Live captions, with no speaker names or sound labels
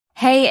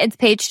Hey, it's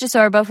Paige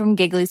DeSorbo from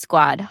Giggly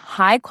Squad.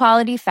 High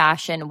quality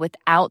fashion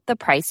without the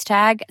price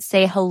tag.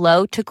 Say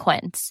hello to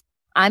Quince.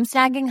 I'm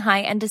snagging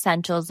high-end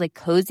essentials like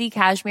cozy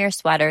cashmere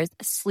sweaters,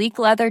 sleek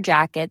leather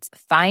jackets,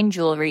 fine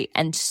jewelry,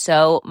 and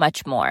so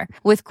much more.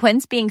 With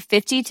Quince being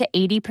 50 to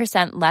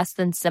 80% less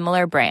than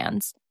similar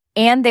brands.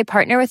 And they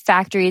partner with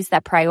factories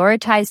that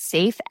prioritize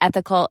safe,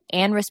 ethical,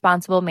 and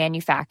responsible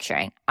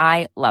manufacturing.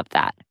 I love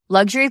that.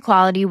 Luxury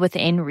quality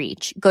within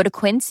reach. Go to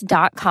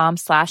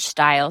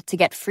quince.com/style to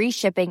get free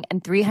shipping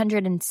and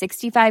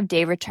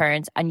 365-day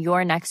returns on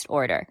your next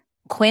order.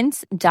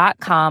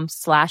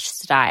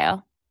 Quince.com/style.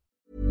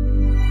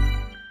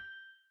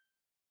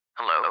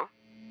 Hello?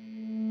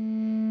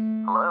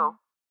 Hello?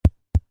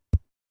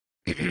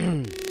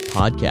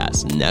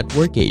 Podcast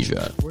Network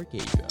Asia.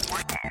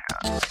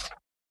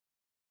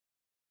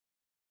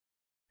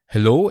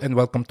 Hello and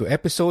welcome to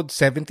episode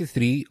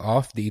 73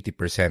 of The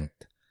 80%.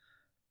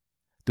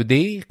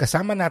 Today,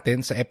 kasama natin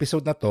sa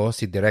episode na to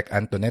si Direk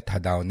Antoinette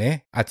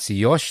Jadaone at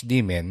si Yosh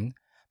Dimen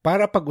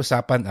para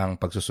pag-usapan ang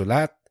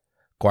pagsusulat,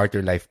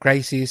 quarter life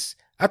crisis,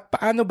 at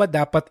paano ba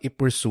dapat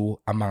i-pursue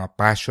ang mga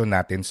passion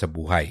natin sa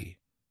buhay.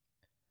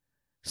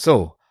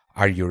 So,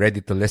 are you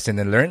ready to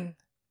listen and learn?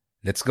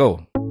 Let's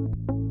go!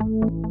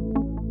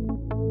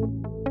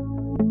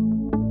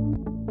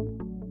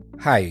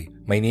 Hi,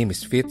 my name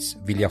is Fitz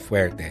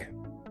Villafuerte.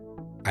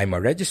 I'm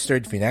a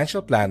registered financial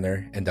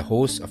planner and the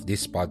host of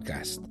this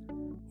podcast,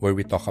 where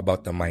we talk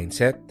about the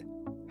mindset,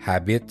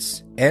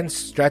 habits, and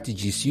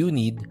strategies you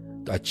need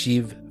to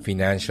achieve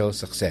financial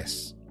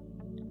success.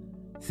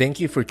 Thank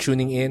you for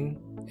tuning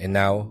in, and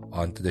now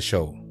on to the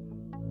show.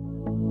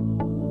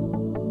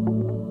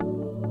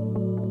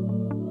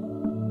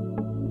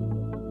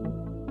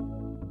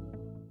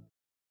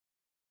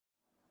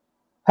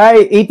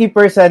 Hi,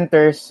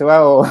 80%ers.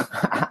 Wow.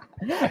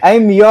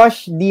 I'm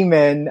Yosh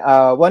Dimen,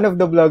 one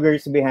of the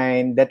bloggers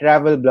behind the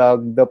travel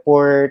blog, The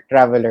Poor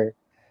Traveler.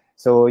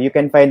 So you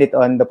can find it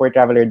on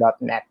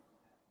thepoortraveler.net.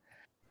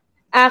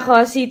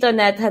 Ako, si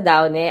Antoinette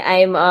Jadaone.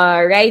 I'm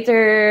a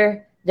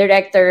writer,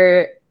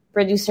 director,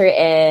 producer,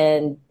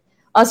 and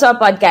also a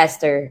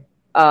podcaster.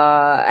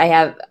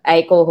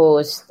 I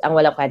co-host ang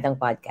Walang Kwentang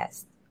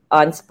podcast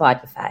on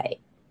Spotify.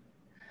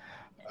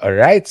 All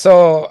right,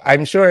 so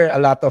I'm sure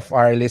a lot of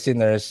our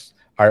listeners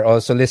are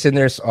also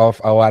listeners of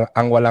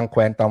ang Walang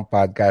Kwentang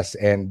podcast,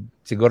 and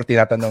siguro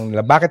tinatanong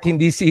nila bakit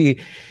hindi si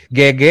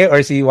Gege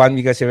or si Juan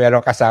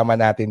Casimero kasama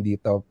natin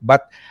dito.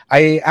 But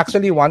I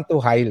actually want to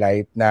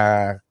highlight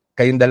na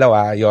kayong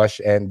dalawa,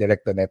 Yosh and Direk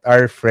Antoinette,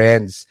 are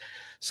friends.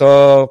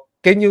 So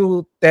can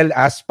you tell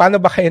us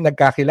paano ba kayo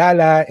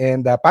nagkakilala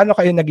and paano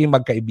kayo naging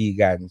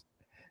magkaibigan?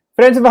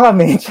 Friends ba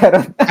kami?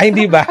 Charot. Ay,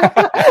 hindi ba?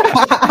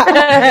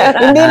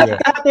 Hindi,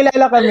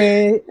 nagkakilala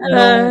kami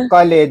nung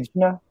college.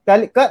 No?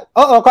 College.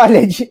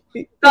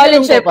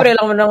 College, syempre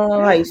lang mo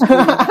ng high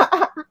school.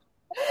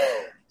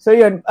 So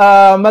yun,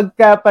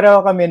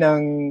 magkapareho kami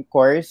ng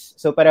course.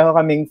 So pareho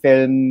kaming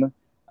film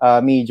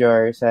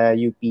major sa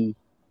UP.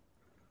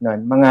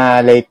 Noon,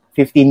 mga like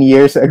 15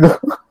 years ago.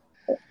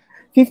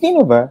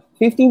 15 na ba?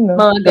 15, no?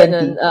 Mga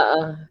ganun.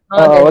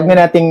 Wag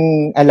na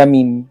nating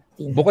alamin.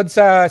 Bukod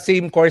sa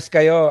same course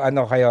kayo,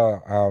 ano kayo,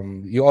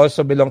 you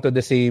also belong to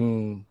the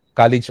same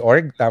college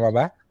org, tama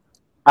ba?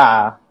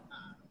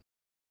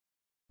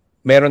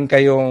 Meron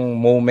kayong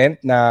moment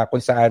na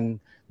kung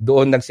saan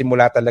doon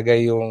nagsimula talaga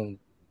yung,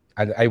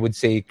 I would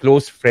say,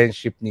 close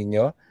friendship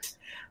ninyo?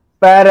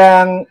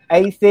 Parang,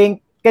 I think,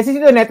 kasi si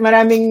Antoinette,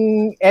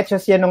 maraming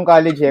etchos yan nung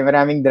college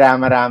maraming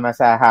drama-rama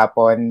sa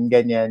hapon,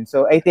 ganyan.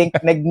 So, I think,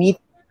 nag-meet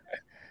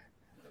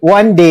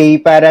one day,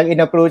 parang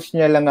in-approach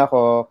niya lang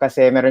ako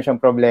kasi meron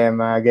siyang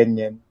problema,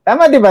 ganyan.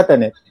 Tama, di ba,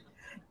 Antoinette?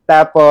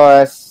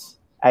 Tapos,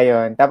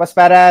 ayun. Tapos,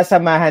 para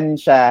samahan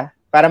siya,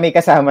 para may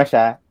kasama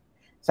siya,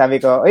 sabi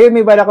ko,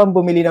 may bala kong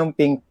bumili ng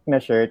pink na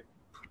shirt.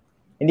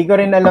 Hindi ko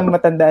rin alam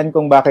matandaan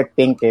kung bakit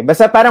pink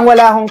Basta parang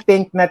wala akong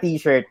pink na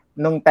t-shirt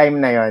nung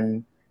time na yon.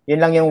 Yun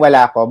lang yung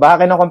wala ko.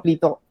 Baka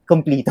kinukumpleto.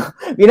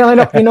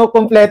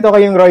 Kinukumpleto ko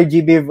yung Roy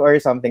G. Biv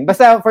or something.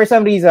 Basta, for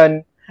some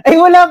reason,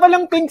 wala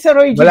palang pink sa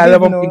Roy G. Wala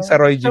namang pink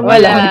sa Roy G.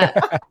 Wala.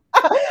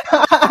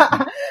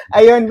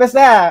 Ayun,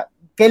 basta,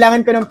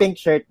 kailangan ko ng pink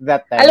shirt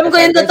that time. Alam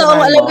ko yung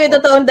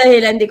totoong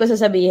dahilan, hindi ko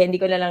sasabihin, hindi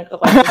ko na lang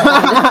kukwento.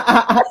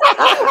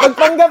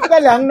 Magpanggap ka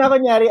lang na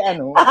kunyari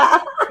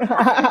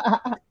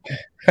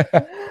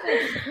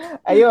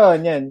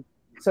Ayun, yan.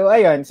 So,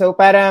 ayun. So,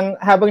 parang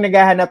habang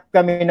naghahanap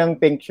kami ng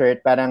pink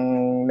shirt, parang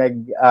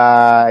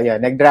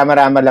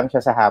nagdrama-rama lang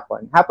siya sa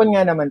hapon. Hapon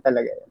nga naman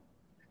talaga yun.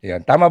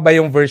 Yan. Tama ba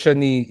yung version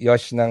ni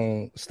Yosh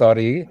ng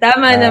story?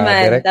 Tama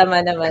naman.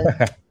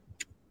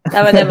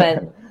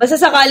 Basta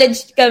sa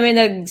college kami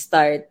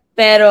nag-start.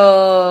 Pero,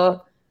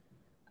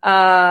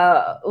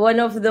 one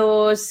of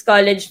those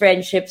college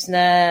friendships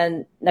na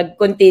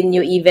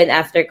nag-continue even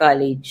after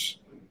college.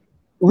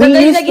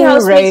 Naging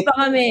housemates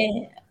pa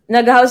kami.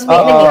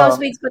 Naging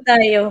housemates pa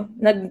tayo.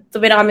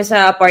 Tumira kami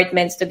sa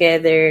apartments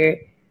together,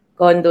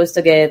 condos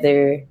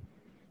together.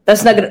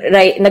 Tapos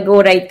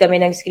nag-write kami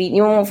ng screen.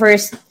 Yung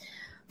first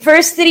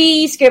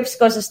 3 scripts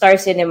ko sa Star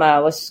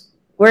Cinema was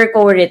were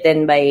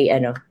co-written by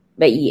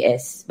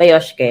ES, by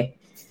Yoshke.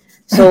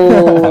 So,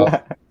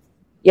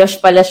 Yosh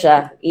pala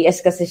siya.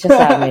 ES kasi siya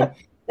sa amin.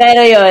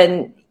 Pero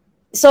yun,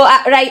 so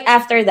right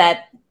after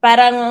that,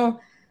 parang,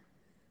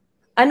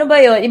 ano ba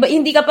yun?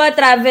 Hindi ka pa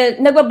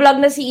travel,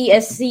 nagba-vlog na si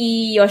ES, si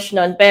Yosh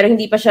nun, pero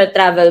hindi pa siya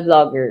travel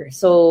vlogger.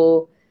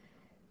 So,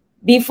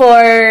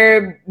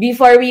 before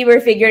we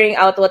were figuring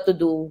out what to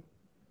do,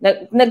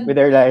 with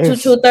our lives.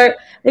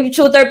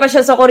 Nag-tutor pa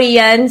siya sa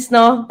Koreans,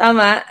 no?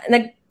 Tama?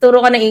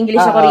 Nagturo ka ng English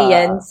sa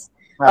Koreans.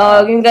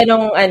 Yung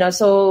ganong,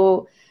 so,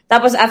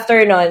 tapos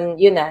after nun,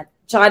 yun na.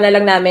 Tsaka na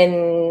lang namin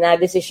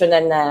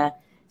na-desisyonan na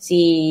si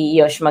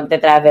Yosh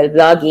magta-travel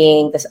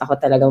vlogging, tas ako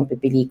talagang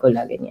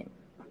pipelikula, ganyan.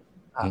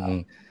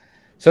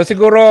 So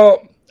siguro,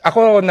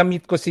 ako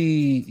na-meet ko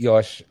si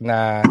Yosh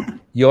na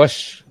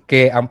Yosh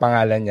ke ang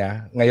pangalan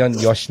niya. Ngayon,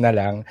 Yosh na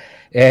lang.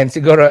 And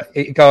siguro,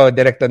 ikaw,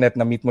 Directonet,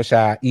 na-meet mo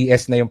siya,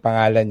 ES na yung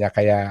pangalan niya.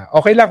 Kaya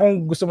okay lang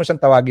kung gusto mo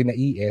siyang tawagin na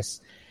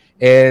ES.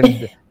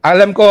 And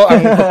alam ko,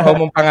 ang totoo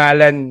mong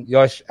pangalan,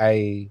 Yosh,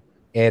 ay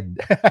Ed.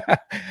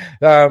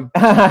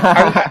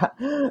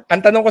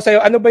 Ang tanong ko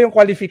sa'yo, ano ba yung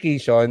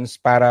qualifications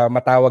para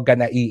matawag ka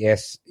na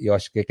ES,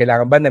 Yosh?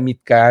 Kailangan ba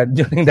na-meet ka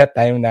during that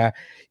time na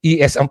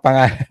ES ang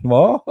pangalan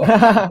mo?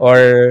 Or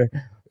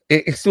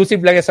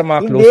exclusive lang yan sa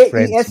mga close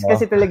friends ES mo?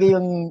 Kasi talaga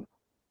yung...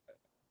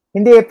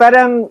 Hindi,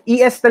 parang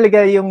ES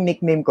talaga yung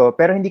nickname ko,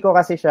 pero hindi ko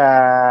kasi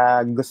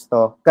siya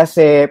gusto.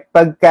 Kasi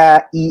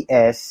pagka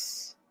ES,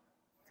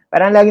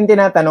 parang laging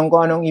tinatanong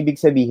kung anong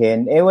ibig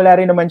sabihin. Wala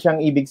rin naman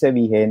siyang ibig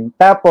sabihin.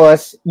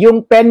 Tapos,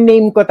 yung pen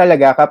name ko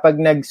talaga kapag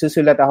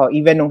nagsusulat ako,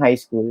 even nung high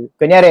school,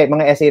 kunyari,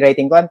 mga essay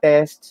writing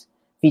contests,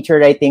 feature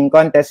writing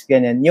contests,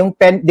 ganyan. Yung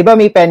pen, di ba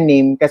may pen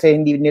name? Kasi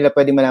hindi nila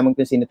pwede malaman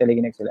kung sino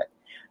talaga nagsulat.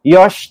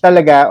 Yosh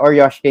talaga, or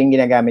Yosh yung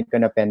ginagamit ko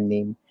na pen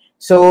name.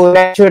 So,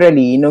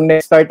 naturally, nung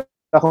nag-start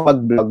ako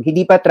mag-blog,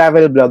 hindi pa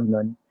travel blog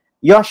nun,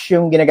 Yosh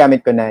yung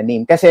ginagamit ko na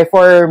name. Kasi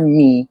for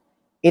me,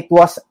 it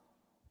was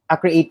a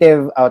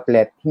creative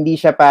outlet. Hindi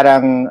siya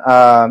parang,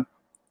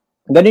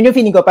 ganun yung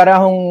feeling ko, parang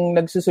akong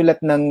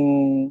nagsusulat ng,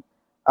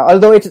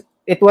 although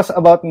it was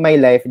about my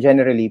life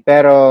generally,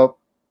 pero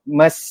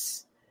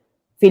mas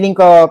feeling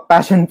ko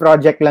passion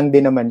project lang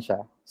din naman siya.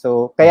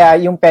 So, kaya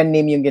yung pen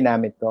name yung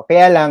ginamit ko.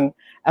 Kaya lang,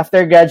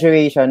 after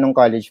graduation ng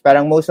college,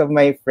 parang most of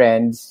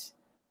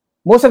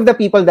the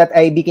people that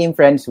I became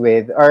friends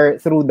with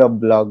are through the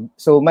blog.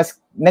 So,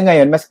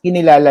 ngayon, mas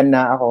kinilala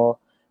na ako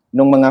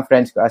nung mga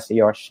friends ko as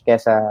Yosh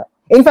kesa.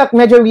 In fact,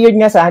 medyo weird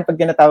nga sa akin pag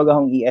tinatawag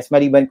akong ES,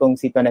 maliban kung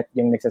si Tonet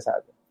yung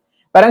nagsasabi.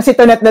 Parang si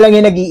Tonet na lang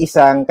yung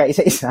nag-iisang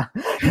kaisa-isa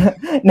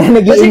na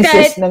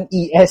nag-i-insist ng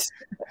ES.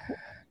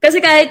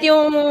 Kasi kahit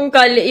yung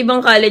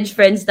ibang college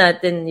friends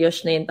natin,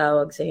 Yosh na yung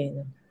tawag sa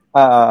inyo.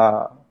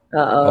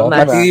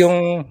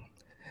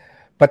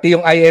 Pati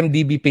yung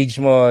IMDb page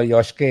mo,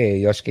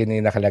 Yoshke na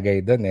yung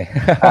nakalagay doon eh.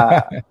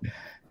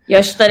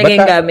 Yosh talaga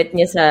yung gamit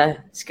niya sa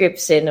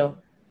scripts no?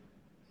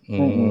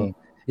 Mm-hmm.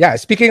 Yeah,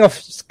 speaking of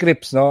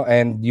scripts, no,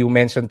 and you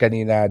mentioned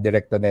kanina,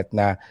 Directonet,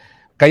 na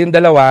kayong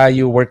dalawa,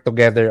 you work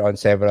together on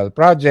several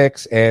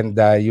projects and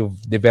you've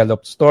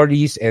developed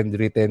stories and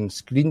written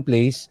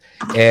screenplays.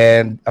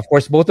 And of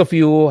course, both of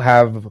you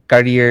have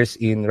careers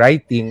in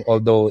writing,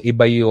 although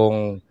iba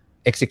yung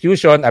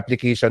execution,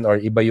 application, or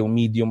iba yung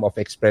medium of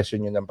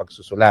expression yun ng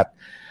pagsusulat.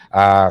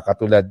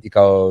 Katulad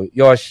ikaw,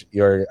 Yosh,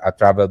 you're a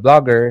travel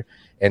blogger,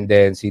 and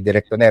then si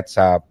Directonet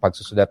sa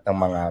pagsusulat ng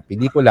mga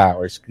pelikula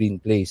or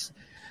screenplays.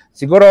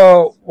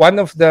 Siguro,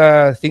 one of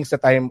the things that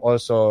I'm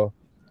also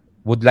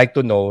would like to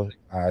know,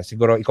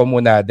 siguro ikaw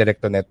muna,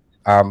 Directonet,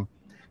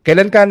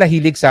 kailan ka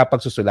nahilig sa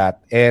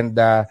pagsusulat? And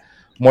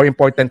more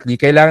importantly,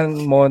 kailan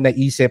mo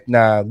naisip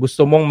na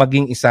gusto mong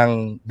maging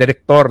isang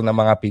direktor ng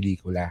mga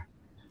pelikula?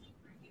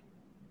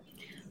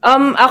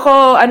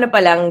 Ako,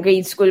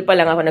 grade school pa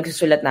lang ako,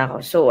 nagsusulat na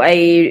ako. So,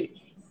 I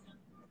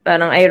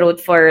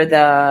wrote for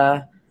the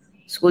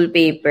school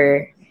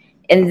paper.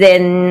 And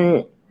then,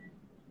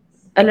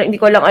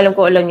 hindi ko lang alam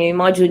kung alam nyo,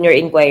 yung mga junior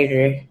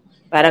inquirer.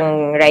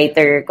 Parang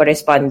writer,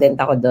 correspondent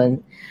ako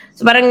doon.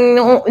 So parang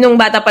nung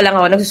bata pa lang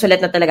ako,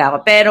 nagsusulat na talaga ako.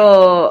 Pero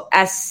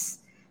as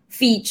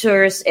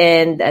features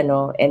and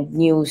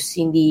news,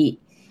 hindi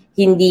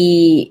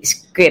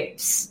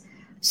scripts.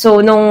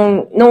 So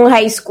nung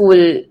high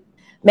school,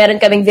 meron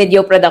kaming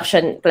video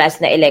production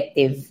class na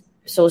elective.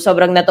 So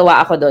sobrang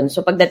natuwa ako doon. So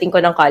pagdating ko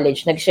ng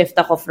college, nag-shift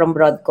ako from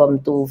broadcom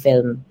to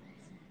film.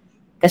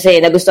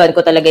 Kasi nagustuhan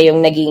ko talaga yung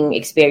naging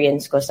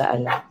experience ko sa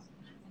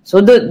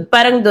So, doon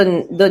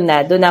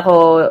ako,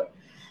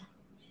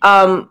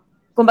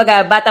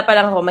 kumbaga, bata pa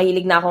lang ako,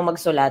 mahilig na ako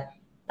magsulat.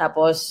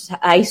 Tapos,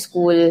 high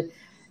school,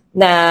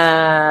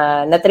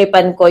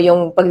 natripan ko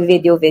yung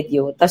pag-video.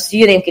 Tapos,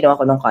 yun na yung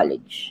kinuha ko ng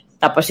college.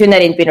 Tapos, yun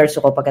na rin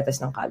pinursu ko pagkatas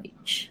ng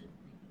college.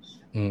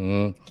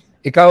 Mm-hmm.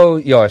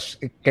 Ikaw,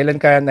 Yosh, kailan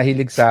ka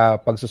nahilig sa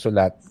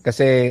pagsusulat?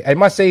 Kasi, I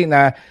must say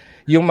na,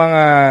 yung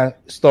mga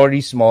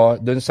stories mo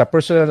dun sa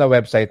personal na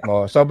website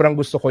mo, sobrang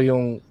gusto ko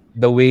yung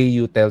the way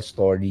you tell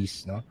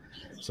stories, no?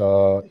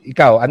 So,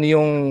 ikaw, ano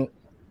yung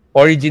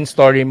origin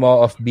story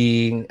mo of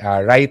being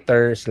a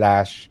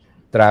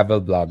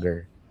writer/travel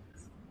blogger?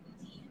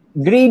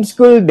 grade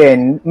school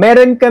din,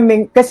 meron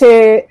kaming,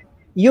 kasi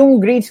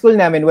yung grade school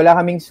namin, wala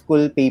kaming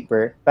school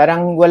paper.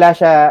 Parang wala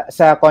siya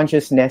sa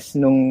consciousness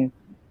nung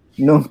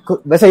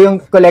basta yung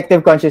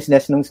collective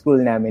consciousness nung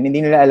school namin.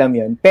 Hindi nila alam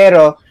yon.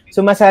 Pero,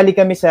 sumasali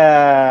kami sa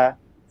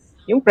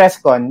yung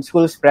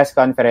school's press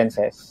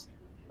conferences.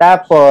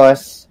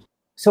 Tapos,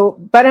 so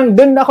parang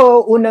dun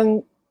ako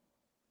unang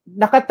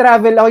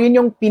naka-travel ako. Yun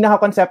yung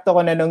pinaka-konsepto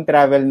ko na nung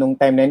travel nung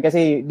time na yun.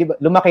 Kasi, di ba,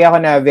 lumaki ako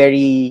na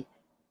very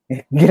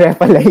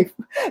Girepa life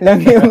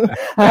lang yung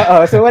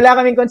so wala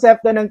kaming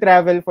konsepto ng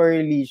travel for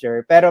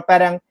leisure, pero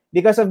parang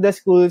because of the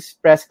school's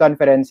press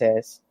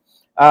conferences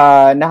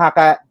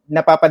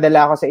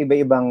napapadala ako sa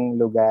iba-ibang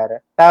lugar.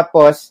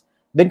 Tapos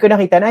doon ko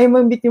nakita na yung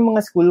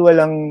mga school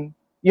walang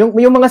yung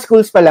mga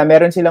schools pala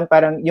meron silang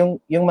parang yung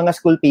mga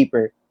school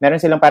paper,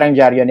 meron silang parang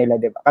dyaryo nila,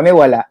 'di ba? Kami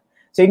wala.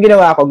 So yung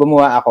ginawa ko,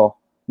 gumawa ako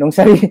nung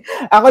sarili.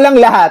 Ako lang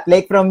lahat,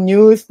 like from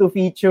news to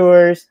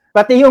features,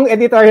 pati yung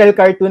editorial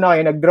cartoon ako,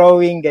 yung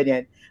nag-drawing,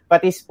 ganyan.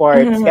 Pati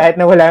sports, kahit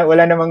na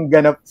wala namang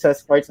ganap sa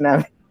sports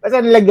namin.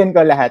 Basta nilagyan ko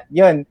lahat.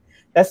 Yun.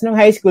 Tapos nung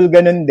high school,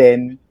 ganun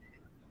din.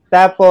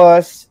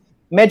 Tapos,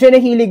 medyo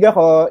nahilig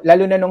ako,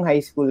 lalo na nung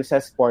high school,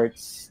 sa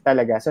sports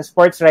talaga. Sa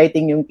sports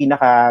writing yung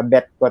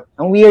pinaka-bet ko.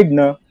 Ang weird,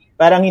 no?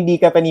 Parang hindi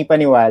ka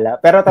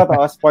panipaniwala. Pero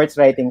totoo, sports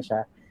writing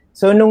siya.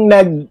 So, nung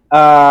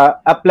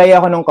nag-apply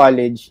ako nung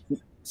college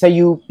sa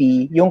UP,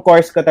 yung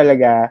course ko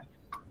talaga,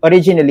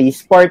 originally,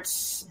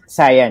 sports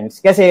science.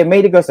 Kasi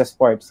mahilig ako sa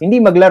sports. Hindi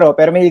maglaro,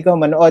 pero mahilig ako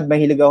manood,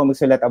 mahilig ako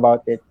magsulat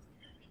about it.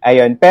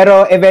 Ayun.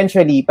 Pero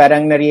eventually,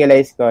 parang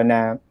na-realize ko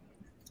na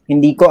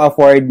hindi ko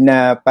afford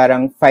na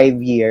parang 5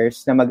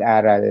 years na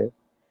mag-aral.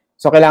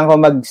 So, kailangan ko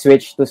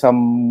mag-switch to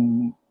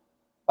some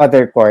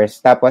other course.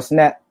 Tapos,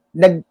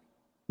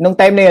 nung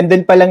time na yun,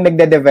 dun palang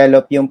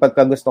nagde-develop yung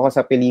pagkagusto ko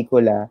sa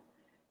pelikula.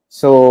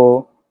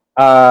 So,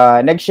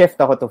 nag-shift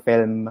ako to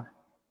film.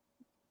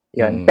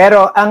 Yun.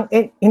 Pero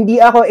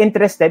hindi ako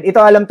interested, ito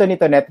alam to ni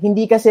Antoinette,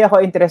 hindi kasi ako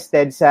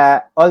interested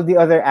sa all the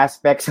other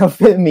aspects of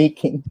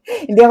filmmaking.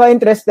 Hindi ako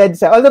interested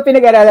sa, although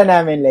pinag-aralan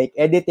namin like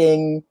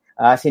editing,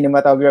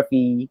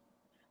 cinematography,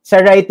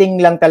 sa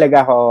writing lang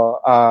talaga ako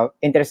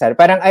interested.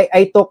 Parang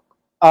I took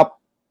up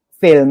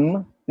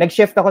film,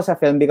 nag-shift ako sa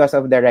film because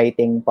of the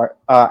writing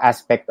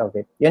aspect of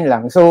it. Yun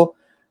lang. So,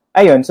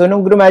 ayun. So,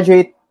 nung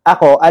graduate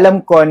ako,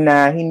 alam ko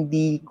na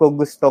hindi ko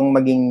gustong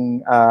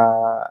maging,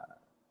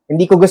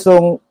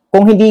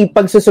 kung hindi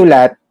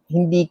pagsusulat,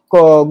 hindi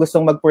ko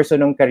gustong mag-pursue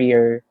ng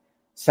career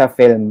sa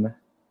film.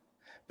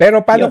 Pero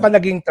paano ka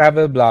naging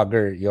travel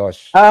blogger,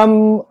 Yosh?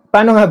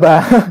 Paano nga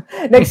ba?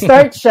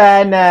 Nag-start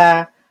siya na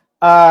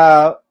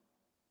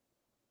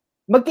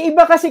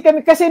magkaiba kasi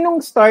kami. Kasi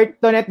nung start,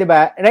 Antoinette, di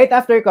ba? Right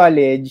after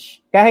college,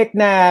 kahit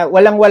na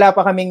walang-wala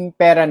pa kaming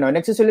pera, no?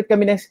 Nagsusulat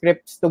kami ng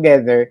scripts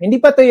together. Hindi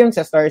pa to yung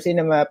sa Star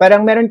Cinema.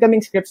 Parang meron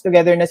kaming scripts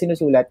together na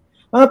sinusulat.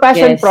 Mga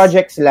passion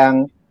projects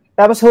lang.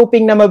 Tapos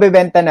hoping na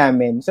mabebenta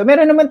namin. So,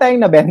 meron naman tayong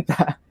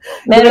nabenta.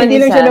 Meron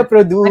hindi lang siya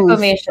na-produce.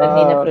 Information,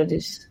 hindi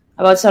na-produce.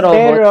 About sa robot.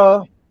 Pero,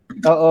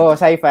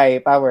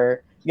 sci-fi,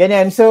 power.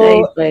 Ganyan. So,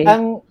 sci-fi.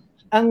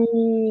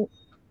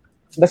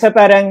 basta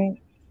parang,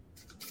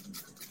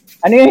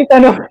 ano yung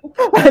tanong?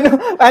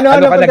 Paano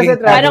ka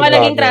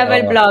naging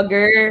travel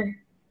blogger?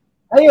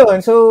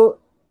 Ayun. So,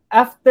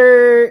 after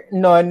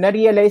nun,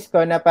 na-realize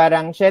ko na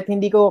parang,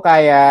 hindi ko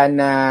kaya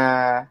na,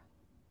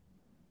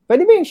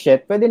 pwede ba yung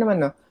Pwede naman,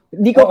 no?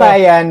 Hindi ko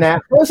kaya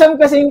na,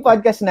 usam kasi yung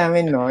podcast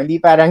namin, no? Hindi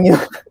parang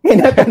yung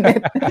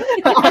Antoinette.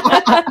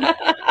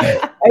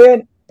 Ayun,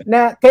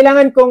 na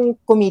kailangan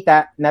kong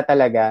kumita na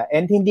talaga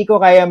and hindi ko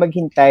kaya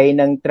maghintay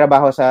ng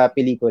trabaho sa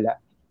pelikula.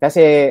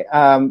 Kasi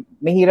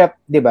mahirap,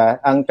 'di ba,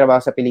 ang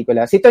trabaho sa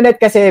pelikula. Si Antoinette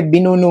kasi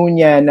binuno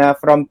niya na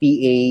from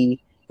PA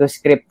to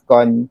script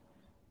con.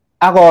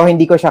 Ako,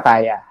 hindi ko siya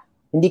kaya.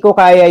 Hindi ko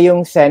kaya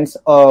yung sense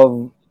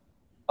of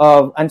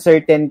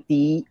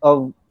uncertainty,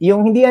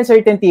 yung hindi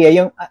uncertainty,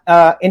 yung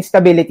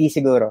instability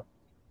siguro.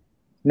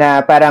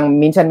 Na parang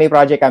minsan may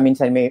project ka,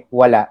 minsan may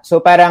wala.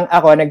 So parang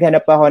ako,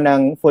 naghanap ako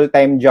ng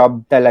full-time job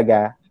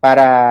talaga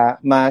para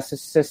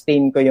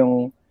ma-sustain ko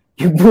yung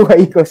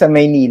buhay ko sa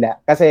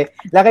Maynila. Kasi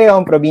laki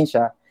akong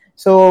probinsya.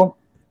 So,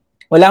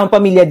 wala akong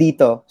pamilya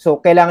dito.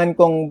 So, kailangan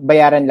kong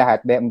bayaran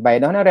lahat.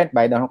 Bayad ako ng rent,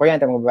 bayad ako ng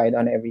kuryente, bayad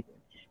ako ng everything.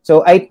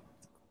 So,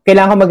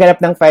 kailangan ko maghanap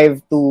ng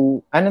 5 to,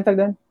 anong tag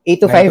doon?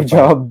 8 to 5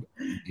 job.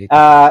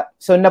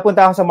 So,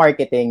 napunta ako sa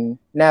marketing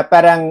na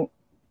parang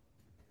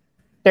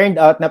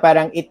turned out na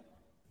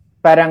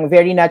parang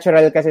very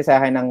natural kasi sa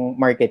akin ng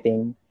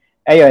marketing.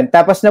 Ayun.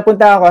 Tapos,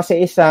 napunta ako sa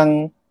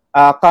isang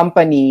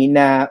company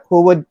na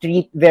who would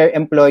treat their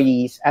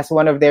employees as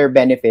one of their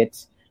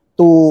benefits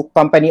to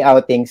company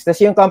outings. Tapos,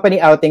 yung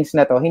company outings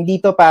na to, hindi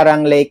to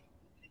parang like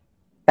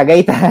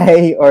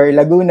Tagaytay or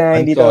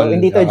Laguna. Hindi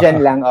to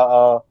dyan lang.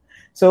 Oo.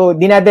 So,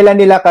 dinadala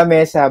nila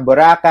kami sa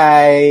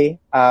Boracay,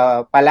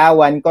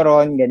 Palawan,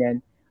 Coron, ganyan.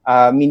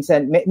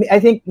 Minsan, I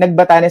think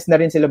nagbatanes na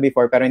rin sila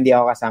before pero hindi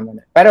ako kasama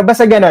na. Pero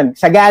basta ganon,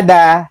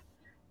 Sagada,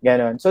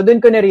 ganon. So,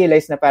 dun ko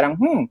na-realize na parang,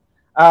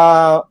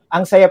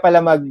 ang saya pala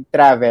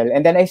mag-travel.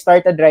 And then I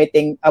started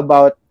writing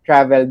about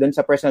travel dun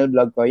sa personal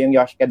blog ko, yung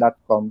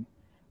yoshka.com.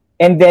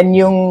 And then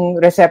yung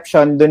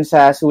reception dun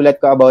sa sulat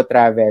ko about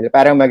travel,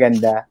 parang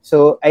maganda.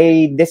 So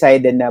I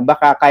decided na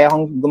baka kaya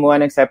kong gumawa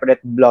ng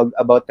separate blog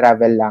about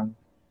travel lang.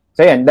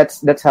 So yan,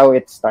 that's how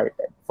it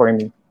started for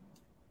me.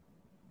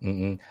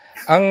 Mm-hmm.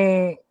 Ang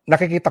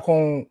nakikita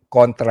kong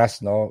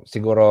contrast, no,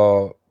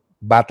 siguro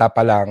bata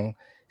pa lang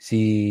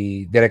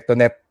si Direk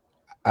Antoinette,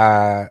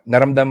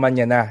 naramdaman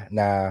niya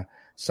na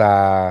sa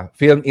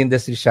film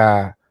industry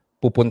siya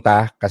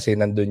pupunta kasi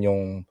nandun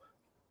yung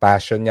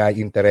passion niya,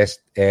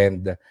 interest,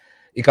 and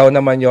ikaw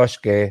naman,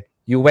 Yoshke,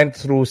 you went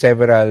through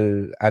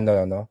several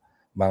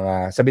mga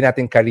sabi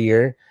natin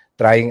career,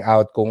 trying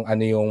out kung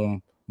ano yung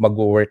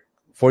mag-work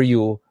for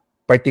you,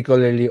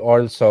 particularly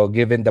also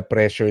given the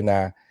pressure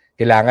na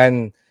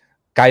kailangan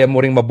kaya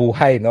mo ring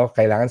mabuhay, no?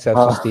 Kailangan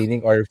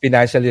self-sustaining or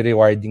financially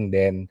rewarding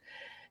din.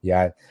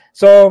 Yan.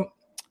 So,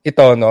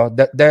 ito, no,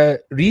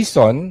 the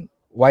reason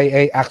why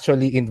I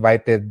actually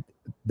invited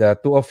the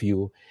two of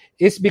you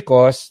is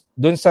because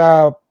dun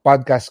sa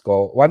podcast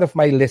ko, one of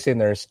my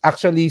listeners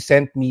actually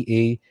sent me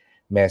a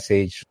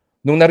message.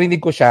 Nung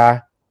narinig ko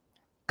siya,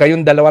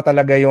 kayong dalawa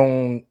talaga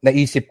yung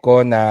naisip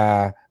ko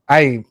na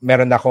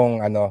meron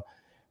akong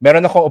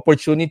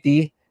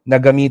opportunity na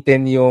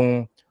gamitin yung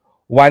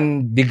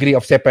 1 degree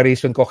of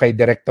separation ko kay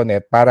Direk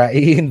Antoinette para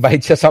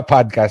i-invite siya sa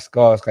podcast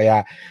ko.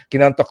 Kaya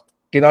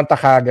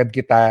kinontak agad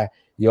kita,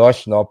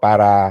 Yosh, no,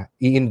 para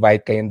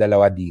i-invite kayong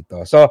dalawa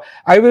dito. So,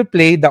 I will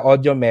play the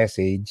audio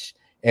message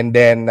and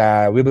then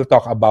we will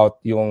talk about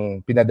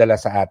yung pinadala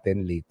sa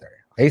atin later.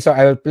 Okay, so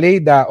I will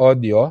play the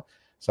audio.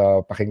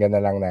 So, pakinggan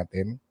na lang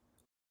natin.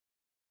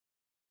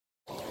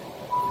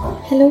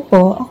 Hello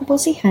po, ako po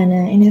si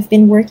Hannah and I've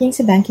been working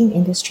sa banking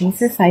industry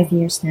for 5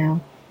 years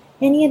now.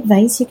 Any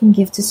advice you can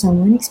give to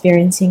someone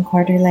experiencing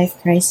quarter-life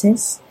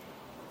crisis?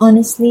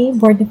 Honestly,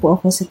 bored na po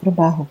ako sa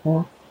trabaho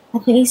ko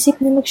at naisip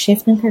na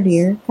mag-shift ng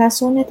career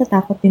kaso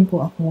natatakot din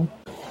po ako.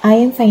 I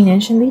am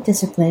financially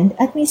disciplined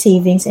at may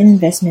savings and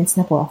investments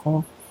na po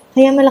ako.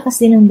 Kaya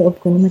malakas din ang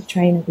loob ko na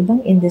mag-try ng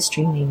ibang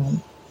industry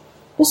ngayon.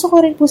 Gusto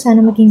ko rin po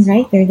sana maging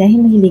writer dahil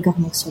mahilig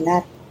ako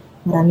magsulat.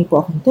 Marami po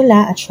akong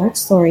tula at short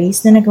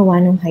stories na nagawa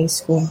nung high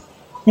school.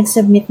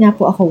 Nag-submit nga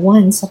po ako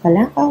once sa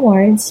Palaka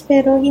Awards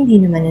pero hindi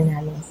naman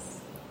nanalo.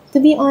 To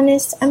be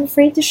honest, I'm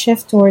afraid to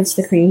shift towards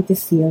the creative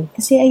field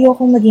kasi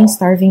ayokong maging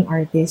starving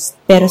artist.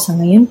 Pero sa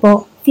ngayon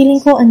po, feeling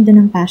ko andun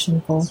ang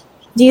passion ko.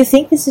 Do you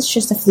think this is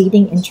just a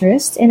fleeting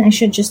interest and I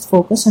should just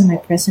focus on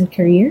my present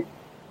career?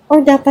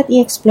 Or dapat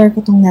i-explore ko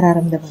tong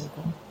nararamdaman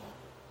ko?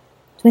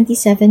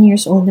 27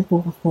 years old na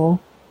po ako.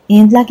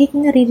 And lagi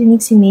kong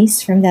naririnig si Mace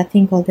from that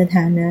thing called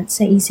Tadhana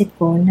sa isip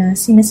ko na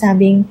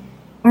sinasabing,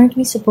 aren't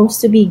we supposed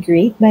to be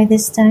great by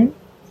this time?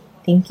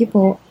 Thank you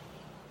po.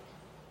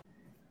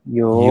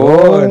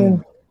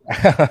 Yun.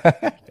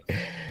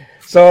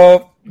 So,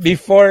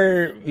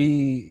 before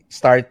we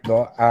start,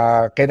 no,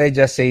 can I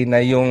just say na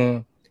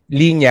yung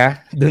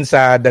linya dun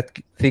sa that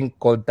thing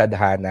called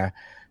Tadhana,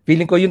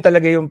 feeling ko yun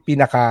talaga yung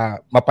pinaka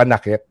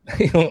mapanakit.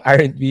 Yung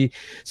aren't we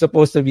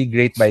supposed to be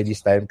great by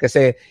this time?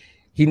 Kasi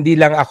hindi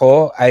lang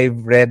ako, I've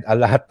read a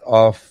lot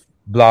of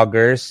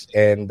bloggers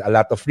and a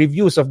lot of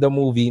reviews of the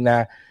movie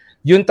na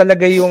yun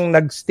talaga yung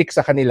nag-stick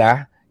sa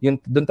kanila.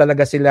 Yun, dun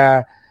talaga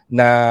sila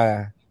na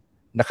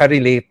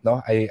nakarelate, no?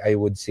 I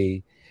would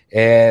say.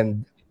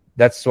 And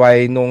that's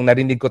why nung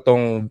narinig ko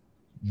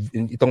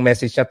itong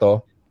message na to,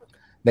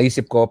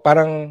 naisip ko,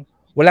 parang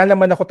wala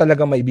naman ako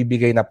talaga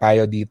maibibigay na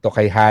payo dito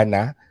kay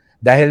Hannah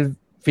dahil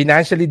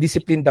financially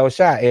disciplined daw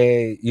siya.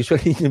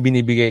 Usually yung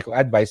binibigay ko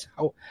advice.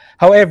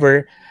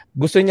 However,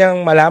 gusto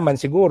niyang malaman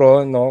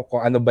siguro, no,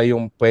 kung ano ba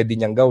yung pwede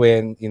niyang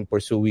gawin in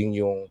pursuing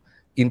yung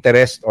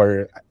interest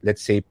or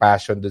let's say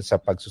passion dun sa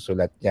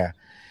pagsusulat niya.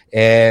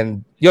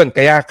 And yun,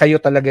 kaya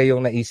kayo talaga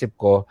yung naisip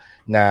ko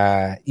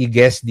na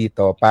i-guest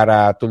dito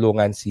para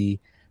tulungan si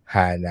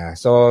Hannah.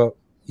 So,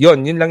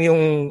 yun lang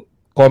yung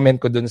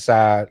comment ko dun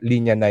sa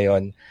linya na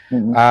yun.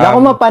 Ako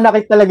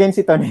mapanakit talaga yun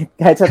si Antoinette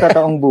kahit sa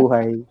totoong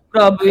buhay.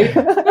 Grabe.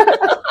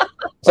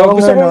 So,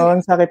 gusto ko,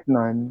 ang sakit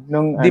nun.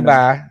 Di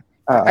ba?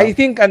 I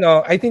think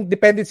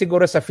depende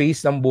siguro sa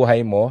phase ng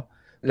buhay mo.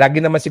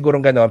 Lagi naman siguro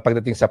gano'n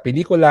pagdating sa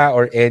pelikula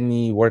or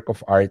any work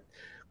of art.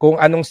 Kung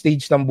anong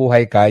stage ng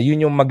buhay ka,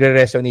 yun yung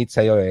magre-resonate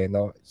sa'yo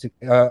no?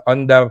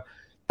 On the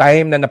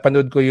time na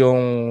napanood ko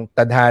yung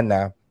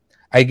Tadhana,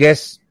 I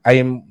guess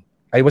I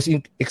was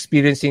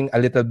experiencing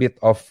a little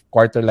bit of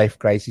quarter-life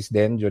crisis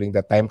then during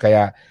that time.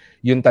 Kaya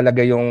yun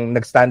talaga yung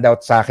nag-stand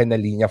out sa akin na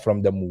linya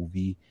from the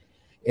movie.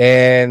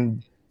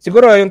 And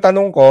siguro yung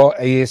tanong ko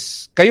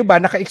is, kayo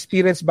ba,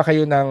 naka-experience ba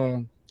kayo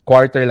ng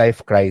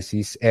quarter-life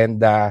crisis?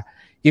 And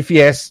if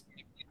yes,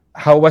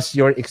 how was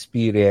your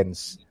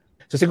experience?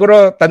 So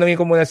siguro tanungin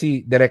ko muna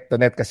si Direk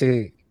Antoinette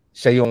kasi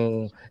siya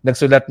yung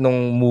nagsulat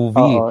nung movie.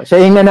 Oo,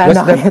 siya yung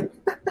nananakit.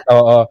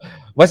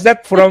 Was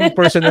that from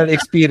personal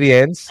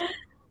experience?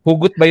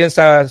 Hugot ba yun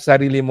sa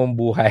sarili mong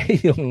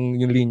buhay, yung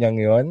linyang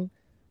yun?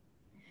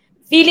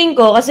 Feeling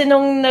ko, kasi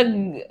nung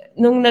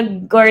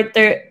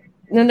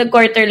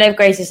nag-quarter life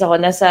crisis ako,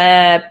 nasa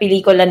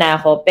pelikula na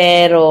ako,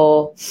 pero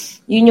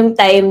yun yung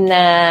time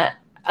na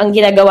ang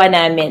ginagawa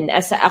namin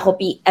as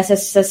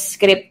a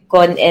script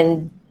con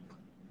and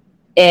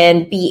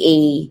PA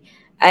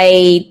ay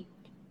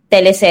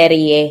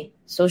teleserye.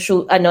 So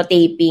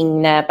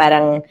taping na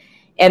parang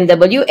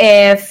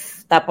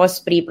MWF,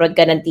 tapos pre-prod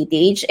ka ng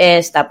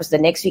TTHS, tapos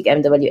the next week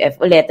MWF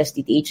ulit, tapos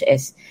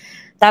TTHS.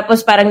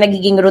 Tapos parang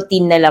nagiging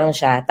routine na lang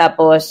siya.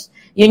 Tapos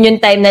yun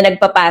yung time na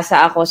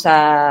nagpapasa ako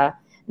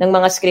ng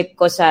mga script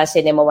ko sa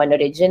Cinema One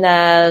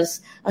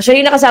Originals.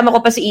 Actually, nakasama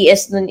ko pa si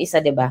ES nun isa,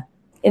 di ba?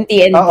 In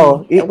TNT.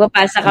 Oo.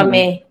 Nagpapasa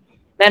kami.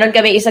 Meron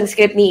kami isang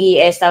script ni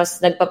ES,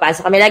 tapos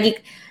nagpapasa kami.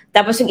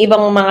 Tapos yung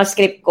ibang mga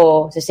script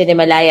ko sa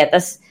Cinemalaya.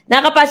 Tapos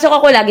nakapasok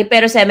ako lagi,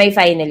 pero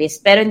semi-finalist.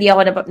 Pero hindi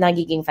ako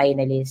nagiging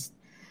finalist.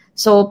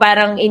 So,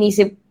 parang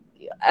inisip,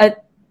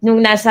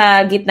 nung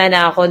nasa gitna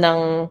na ako ng,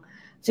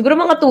 siguro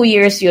mga 2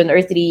 years yun, or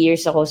 3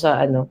 years ako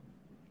sa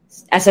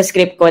as a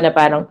script ko na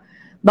parang,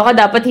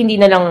 baka dapat hindi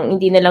na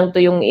lang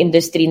to yung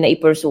industry na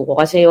i-pursue ko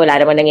kasi wala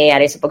namang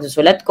nangyayari sa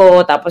pagsusulat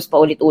ko, tapos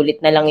paulit-ulit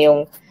na lang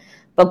yung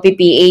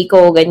pag-PPA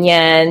ko,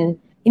 ganyan.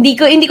 Hindi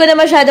ko na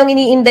masyadong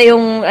iniinda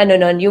yung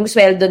yung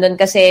sweldo nun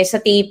kasi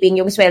sa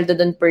taping yung sweldo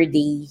nun per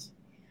day.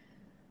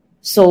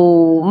 So,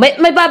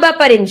 may baba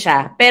pa rin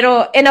siya,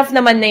 pero enough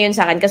naman na yun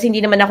sa akin kasi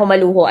hindi naman ako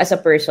maluho as a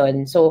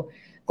person. So,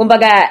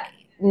 kumbaga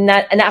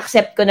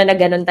na-accept ko na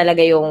ganun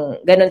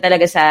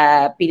talaga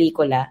sa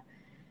pelikula.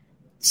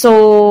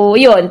 So,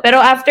 yun. Pero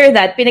after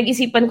that,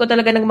 pinag-isipan ko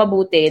talaga ng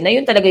mabuti na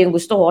yun talaga yung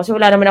gusto ko kasi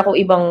wala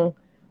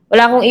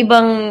akong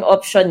ibang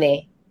option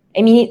eh. I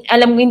mean,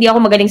 alam ko hindi ako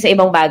magaling sa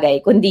ibang bagay,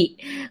 kundi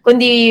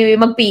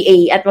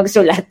mag-PA at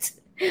magsulat.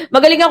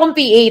 Magaling akong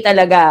PA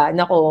talaga.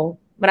 Nako,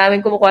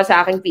 maraming kumukuha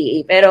sa aking PA.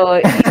 Pero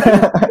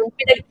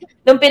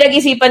nung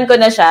pinag-isipan ko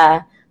na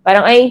siya,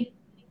 parang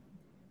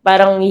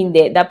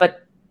hindi. Dapat,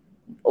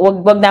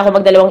 wag na ako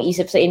magdalawang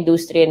isip sa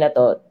industriya na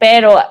to.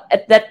 Pero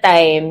at that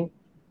time,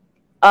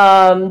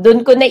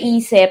 doon ko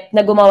naisip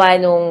na gumawa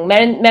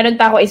meron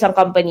pa ako isang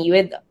company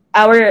with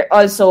our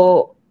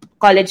also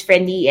college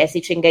friend ni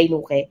si Chingay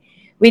Nuke.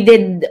 We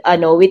did,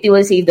 We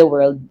Will Save the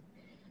World.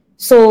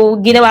 So,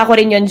 ginawa ko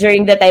rin yun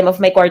during the time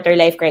of my quarter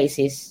life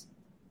crisis.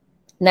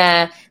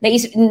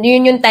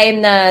 Yun yung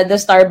time na the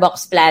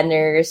Starbucks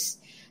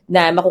planners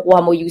na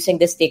makukuha mo using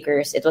the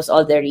stickers, it was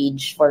all the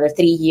rage for 3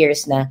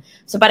 years na.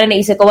 So, parang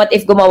naisip ko, what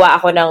if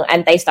gumawa ako ng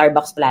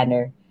anti-Starbucks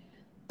planner?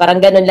 Parang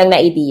ganun lang na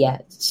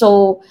idea.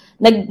 So,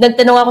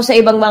 nagtanong ako sa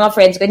ibang mga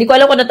friends ko. Hindi ko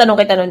alam kung natanong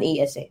kita noon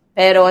ES eh.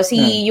 Pero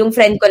yung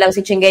friend ko lang,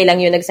 si Chingay lang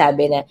yung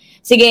nagsabi na,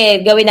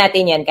 sige, gawin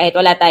natin yan kahit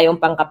wala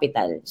tayong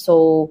pangkapital.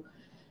 So,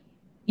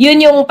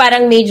 yun yung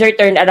parang major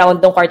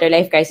turnaround ng quarter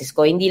life crisis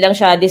ko. Hindi lang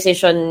siya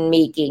decision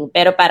making,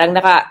 pero parang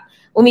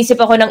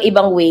umisip ako ng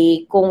ibang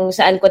way kung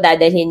saan ko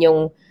dadalhin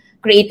yung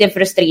creative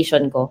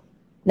frustration ko.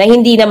 Na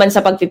hindi naman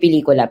sa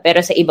pagpipelikula, pero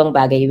sa ibang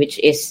bagay,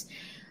 which is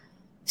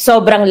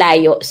sobrang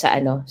layo sa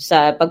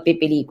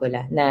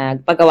pagpipelikula na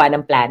paggawa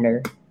ng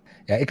planner.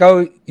 Yeah,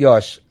 ikaw,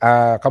 Yosh,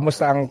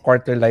 kamusta ang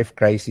quarter life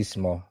crisis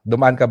mo?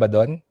 Dumaan ka ba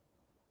doon?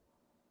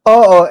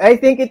 Oo, I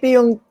think ito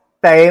yung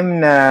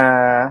time na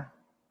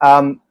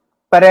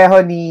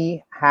pareho ni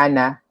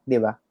Hannah, di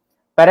ba?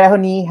 Pareho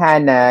ni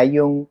Hannah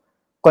yung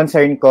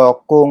concern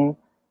ko kung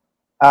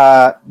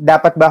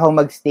dapat ba akong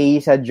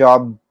magstay sa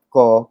job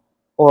ko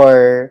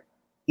or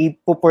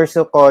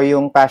ipupurso ko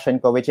yung passion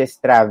ko, which is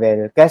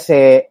travel.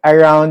 Kasi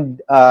around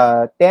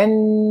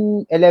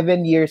 10, 11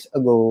 years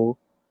ago,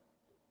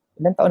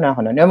 ilang taon na ako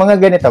nun? Yung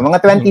mga ganito, mga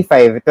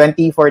 24,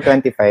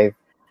 25.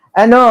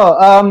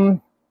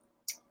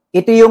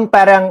 Ito yung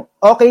parang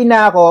okay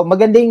na ako,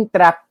 maganda yung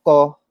track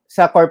ko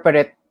sa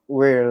corporate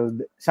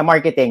world, sa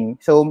marketing.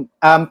 So,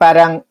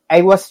 parang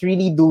I was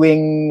really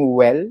doing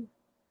well.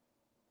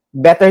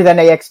 Better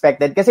than I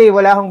expected. Kasi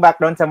wala akong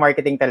background sa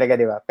marketing talaga,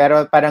 di ba?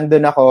 Pero parang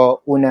doon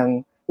ako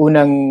unang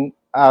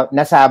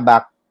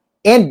nasabak.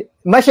 And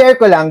ma-share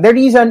ko lang, the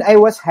reason I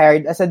was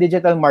hired as a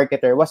digital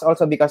marketer was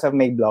also because of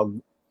my blog.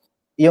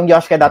 Yung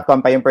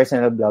yoshka.com pa, yung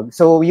personal blog.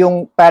 So,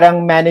 yung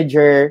parang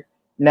manager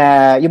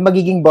na, yung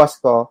magiging boss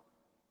ko,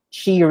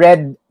 she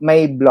read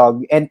my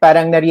blog and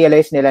parang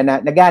na-realize nila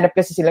na naghahanap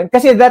kasi sila.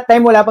 Kasi that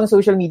time, wala pang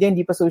social media,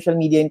 hindi pa social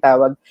media yung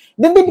tawag.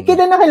 Doon din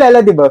kita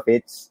nakilala, di ba,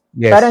 Fitz?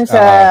 Yes. Parang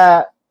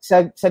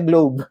sa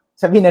Globe.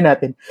 Sabihin na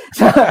natin.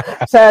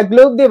 Sa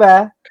Globe, di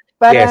ba?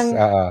 Parang,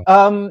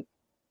 yes,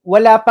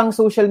 wala pang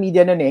social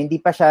media nun eh.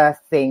 Hindi pa siya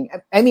thing.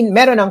 I mean,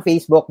 meron ng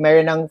Facebook,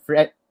 meron ng,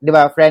 di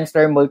ba,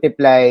 Friendster,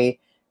 Multiply,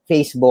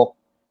 Facebook.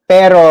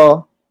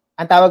 Pero,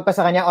 ang tawag pa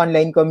sa kanya,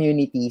 online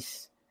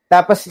communities.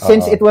 Tapos,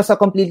 since it was a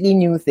completely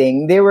new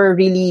thing, they were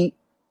really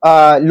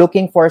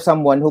looking for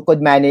someone who could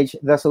manage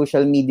the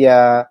social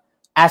media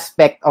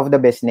aspect of the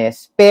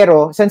business.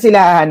 Pero, saan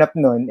sila hahanap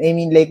nun? I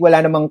mean, like, wala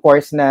namang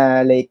course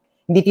na, like,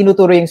 hindi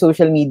tinuturo yung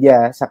social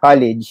media sa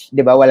college,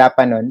 'di ba? Wala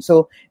pa nun.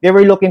 So, they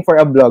were looking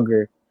for a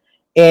blogger.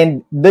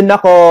 And doon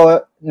ako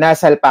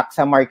nasalpak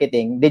sa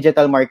marketing,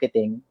 digital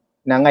marketing,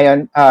 na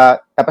ngayon,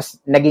 tapos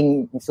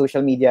naging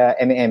social media,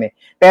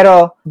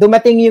 Pero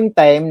dumating yung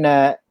time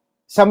na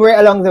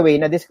somewhere along the way,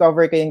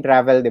 na-discover ko yung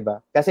travel, di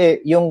ba? Kasi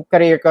yung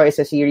career ko is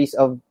a series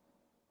of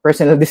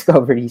personal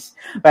discoveries.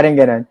 Parang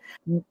ganun.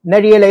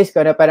 Na-realize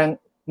ko na parang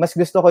mas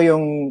gusto ko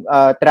yung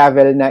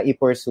travel na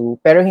i-pursue,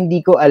 pero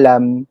hindi ko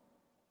alam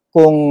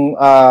kung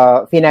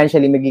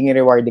financially magiging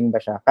rewarding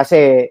ba siya.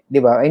 Kasi, di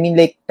ba, I mean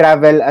like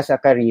travel as a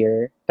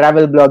career,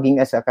 travel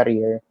blogging as a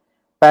career,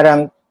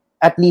 parang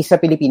at least sa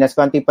Pilipinas,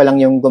 konti pa lang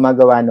yung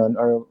gumagawa nun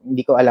or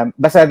hindi ko alam.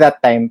 Basta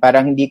that time,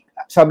 parang hindi,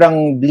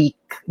 sobrang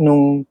bleak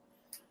nung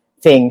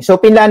thing. So,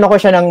 pinlano ko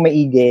siya ng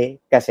maigi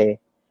kasi,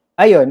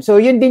 ayun.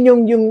 So, yun din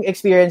yung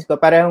experience ko.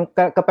 Parang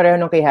kapareho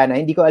nung kay Hannah.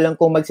 Hindi ko alam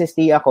kung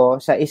magsistay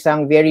ako sa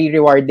isang very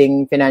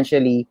rewarding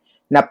financially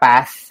na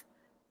path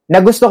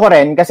na gusto ko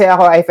rin kasi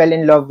ako, I fell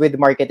in love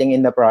with marketing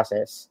in the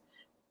process.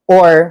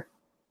 Or,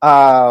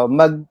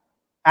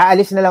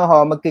 aalis na lang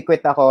ako,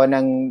 magkikwit ako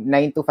ng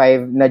 9 to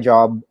 5 na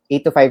job,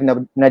 8 to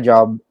 5 na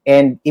job,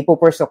 and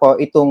ipupurso ko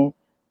itong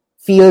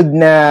field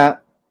na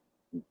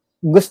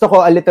gusto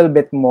ko a little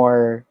bit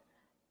more.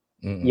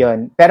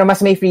 Yun. Pero mas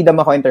may freedom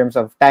ako in terms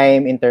of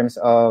time, in terms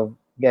of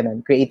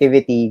ganun,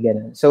 creativity,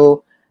 ganun.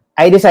 So,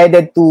 I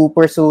decided to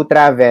pursue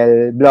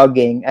travel,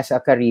 blogging as a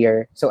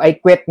career. So,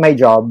 I quit my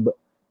job,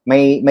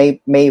 may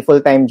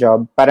full-time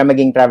job para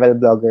maging travel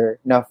blogger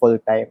na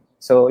full-time.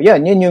 So,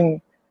 yun yung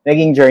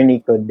naging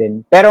journey ko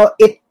din. Pero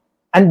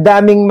ang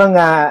daming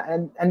mga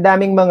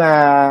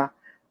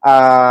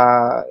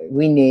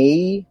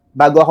winay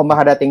bago ako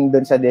makarating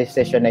dun sa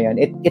decision na yun.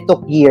 It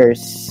took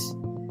years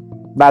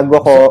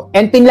bago ko,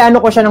 and pinlano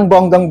ko siya ng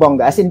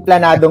bonggang-bongga, as in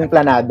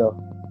planadong-planado.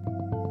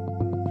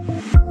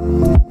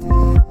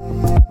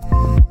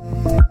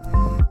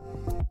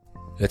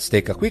 Let's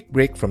take a quick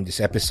break from this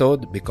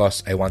episode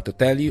because I want to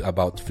tell you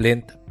about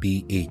Flint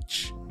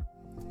PH.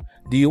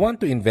 Do you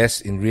want to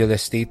invest in real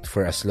estate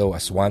for as low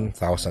as 1,000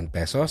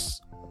 pesos?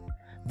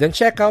 Then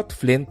check out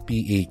Flint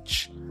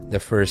PH,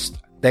 the first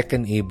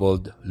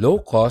tech-enabled,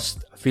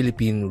 low-cost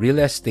Philippine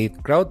real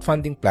estate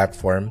crowdfunding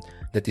platform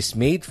that is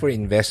made for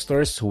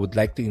investors who would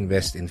like to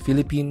invest in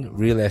Philippine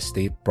real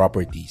estate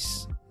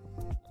properties.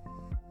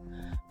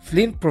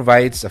 Flint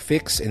provides a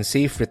fixed and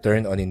safe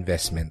return on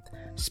investment,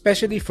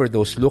 especially for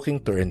those looking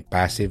to earn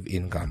passive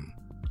income.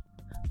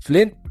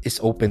 Flint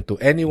is open to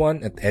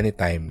anyone at any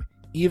time,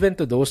 even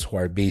to those who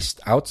are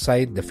based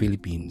outside the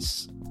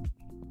Philippines.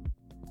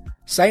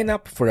 Sign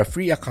up for a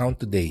free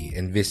account today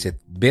and visit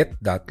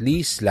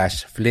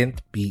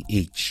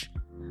bit.ly/FlintPH.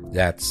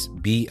 That's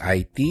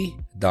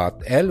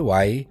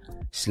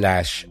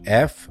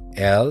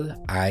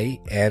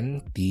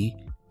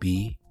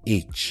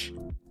bit.ly/FLINTPH.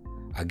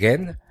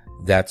 Again,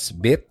 that's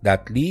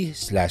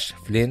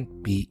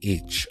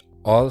bit.ly/FlintPH.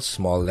 All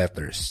small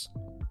letters.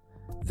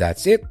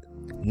 That's it.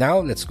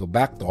 Now let's go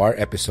back to our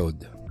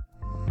episode.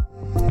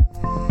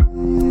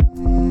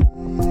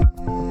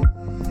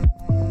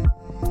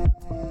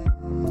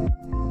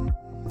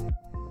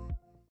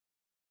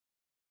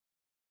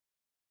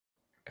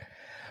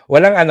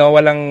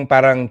 Walang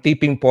parang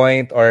tipping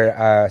point or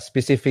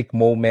specific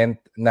moment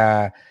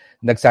na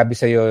nagsabi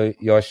sa iyo,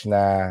 Yosh,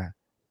 na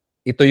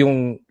ito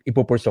yung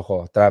ipupurso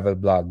ko, travel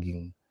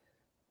blogging.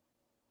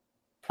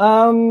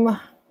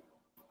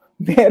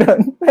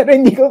 Meron, pero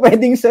hindi ko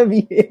pwedeng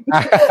sabihin.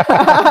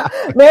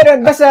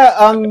 Meron, basta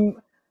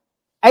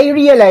I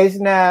realized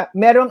na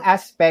merong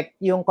aspect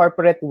yung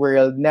corporate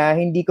world na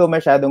hindi ko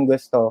masyadong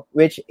gusto,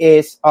 which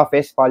is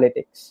office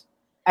politics.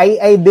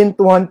 I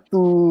didn't want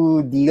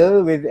to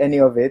deal with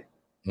any of it.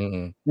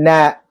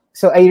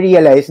 So I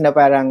realized na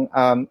parang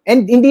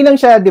and hindi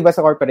lang siya 'di ba sa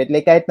corporate,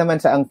 like kahit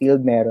naman sa ang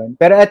field meron.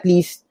 Pero at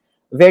least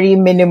very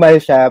minimal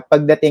siya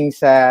pagdating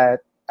sa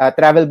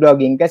travel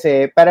blogging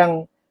kasi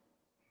parang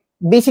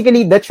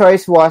basically the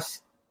choice was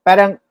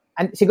parang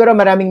siguro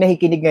maraming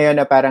nakikinig ngayon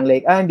na parang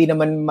like hindi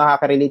naman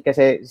makaka-relate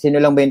kasi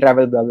sino lang ba yung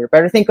travel blogger.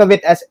 Pero think of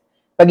it as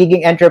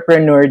pagiging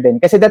entrepreneur din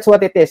kasi that's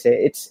what it is.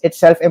 It's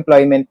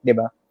self-employment, 'di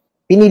ba?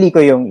 Pinili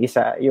ko yung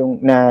isa,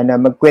 yung na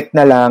mag-quit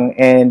na lang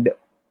and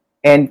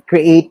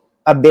create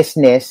a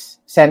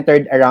business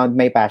centered around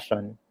my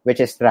passion,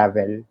 which is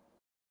travel.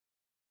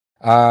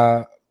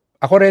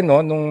 Ako rin,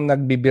 no, nung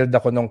nagbi-build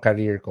ako ng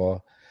career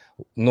ko,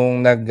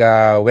 nung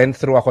went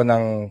through ako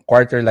ng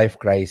quarter life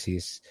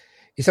crisis,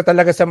 isa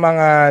talaga sa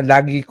mga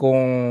lagi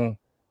kong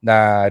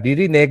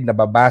naririnig,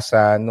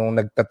 nababasa nung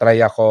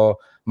nagtatry ako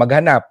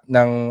maghanap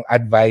ng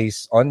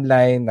advice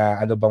online na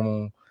ano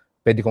bang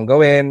pwede kong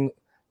gawin,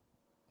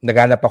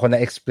 naghanap ako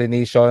ng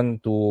explanation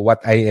to what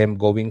I am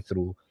going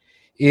through,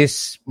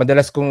 is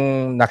madalas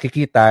kong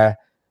nakikita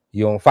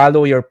yung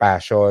follow your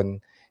passion.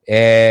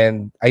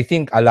 And I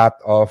think a lot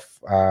of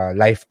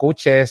life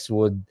coaches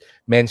would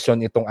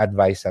mention itong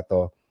advice na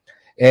to.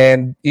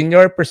 And in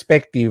your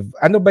perspective,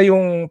 ano ba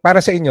yung, para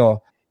sa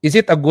inyo, is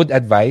it a good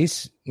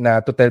advice na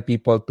to tell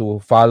people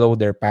to follow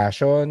their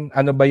passion?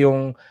 Ano ba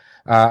yung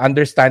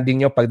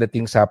understanding nyo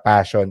pagdating sa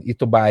passion?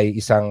 Ito ba ay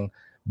isang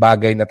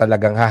bagay na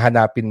talagang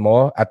hahanapin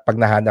mo at pag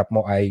nahanap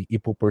mo ay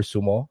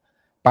ipupursue mo?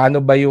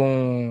 Paano ba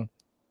yung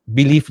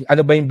belief,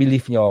 ano ba yung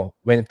belief nyo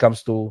when it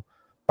comes to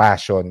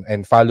passion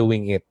and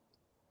following it?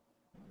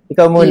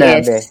 Ikaw muna,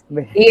 Yes.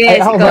 Be.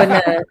 Yes, ako ikaw ba? na.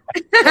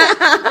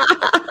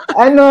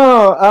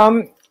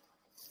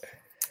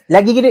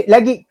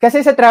 Lagi,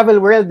 kasi sa travel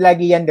world,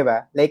 lagi yan, di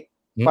ba? Like,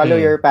 follow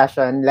Mm-mm. your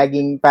passion.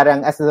 Laging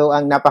parang as though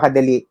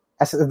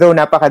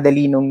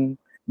napakadali nung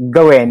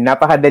gawin,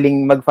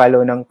 napakadaling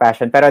mag-follow ng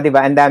passion. Pero di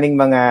ba, ang daming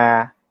mga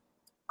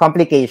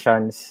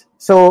complications.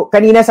 So,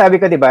 kanina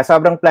sabi ko, di ba,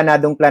 sobrang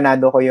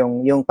planado ko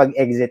yung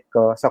pag-exit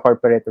ko sa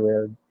corporate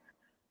world.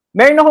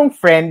 Meron akong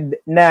friend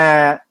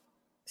na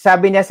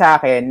sabi niya sa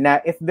akin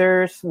na if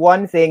there's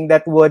one thing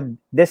that would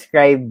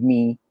describe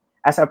me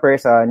as a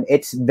person,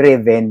 it's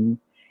driven.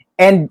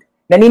 And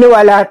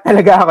naniniwala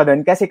talaga ako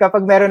doon kasi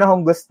kapag meron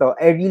akong gusto,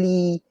 I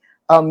really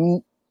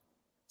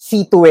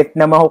see to it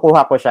na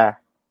makukuha ko siya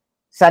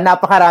sa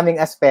napakaraming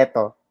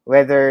aspeto,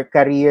 whether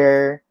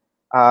career,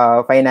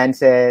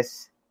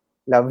 finances,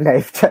 love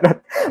life, charot.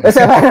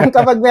 Basta parang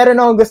kapag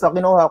meron akong gusto,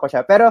 kinuha ko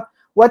siya. Pero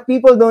what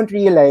people don't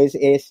realize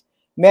is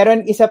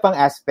meron isa pang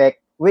aspect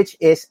which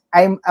is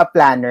I'm a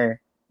planner,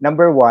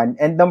 number one.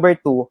 And number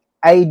two,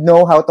 I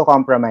know how to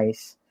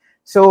compromise.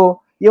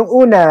 So, yung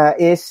una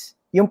is,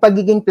 yung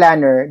pagiging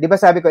planner, di ba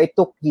sabi ko, it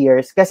took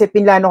years kasi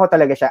pinlano ko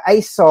talaga siya.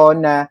 I saw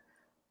na,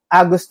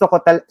 gusto ko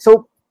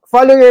so,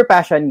 follow your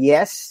passion,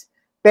 yes,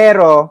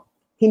 pero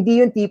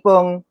hindi yung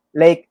tipong,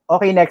 like,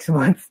 okay, next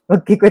month,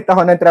 magkikwit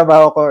ako ng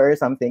trabaho ko or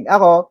something.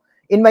 Ako,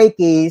 in my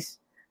case,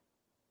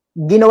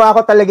 ginawa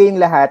ko talaga yung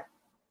lahat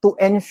to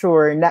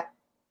ensure na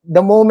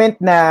the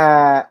moment na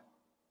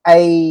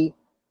I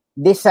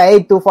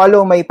decide to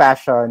follow my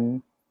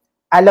passion,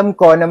 alam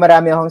ko na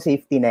marami akong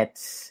safety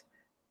nets.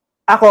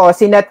 Ako,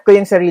 sinet ko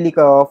yung sarili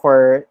ko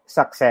for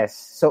success.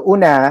 So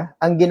una,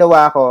 ang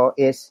ginawa ko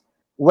is,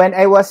 when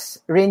I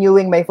was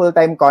renewing my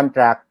full-time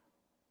contract,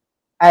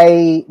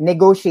 I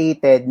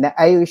negotiated na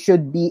I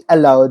should be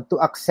allowed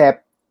to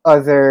accept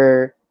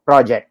other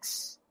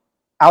projects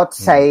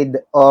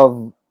outside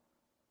of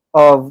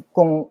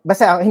kung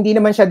basta hindi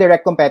naman siya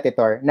direct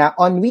competitor, na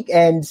on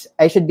weekends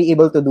I should be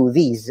able to do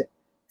these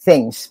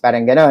things,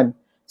 parang ganon.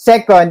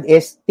 Second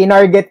is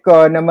tinarget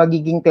ko na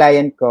magiging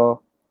client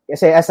ko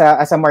kasi as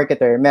a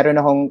marketer, meron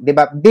akong, 'di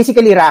ba,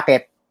 basically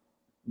racket.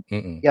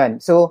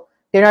 Yan. So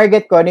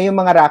tinarget ko na yung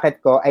mga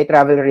racket ko ay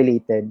travel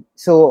related.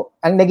 So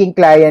ang naging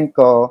client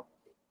ko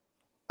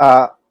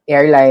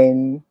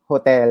airline,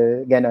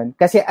 hotel, ganon.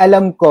 Kasi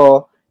alam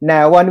ko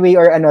na one way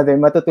or another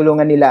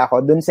matutulungan nila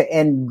ako dun sa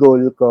end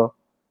goal ko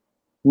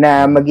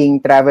na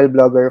maging travel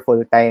blogger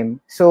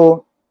full-time.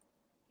 So,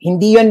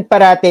 hindi yun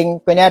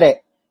parating, kunyari,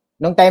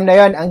 nung time na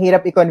yon ang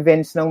hirap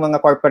i-convince ng mga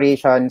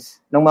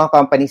corporations, ng mga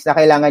companies na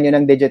kailangan nyo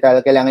ng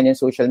digital, kailangan nyo ng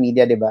social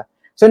media, di ba?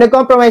 So,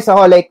 nag-compromise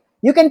ako, like,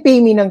 you can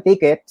pay me ng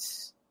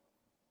tickets,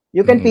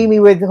 you can pay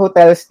me with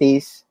hotel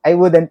stays, I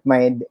wouldn't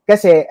mind.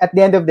 Kasi, at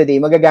the end of the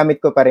day,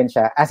 magagamit ko pa rin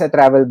siya as a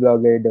travel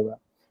blogger, di ba?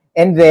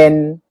 And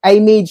then,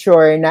 I made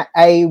sure na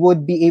I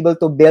would be able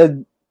to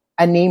build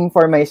a name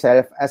for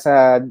myself as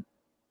a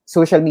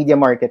social media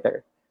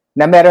marketer,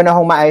 na meron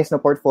akong maayos na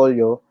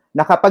portfolio,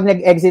 na kapag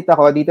nag-exit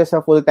ako dito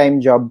sa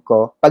full-time job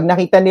ko, pag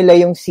nakita nila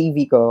yung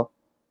CV ko,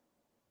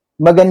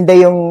 maganda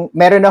yung,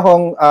 meron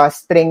akong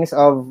strings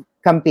of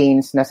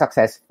campaigns na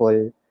successful.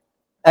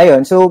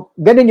 Ayun, so,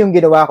 ganun yung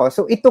ginawa ko.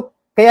 So,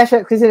 kaya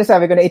siya, kasi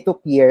sinasabi ko na it took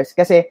years,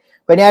 kasi,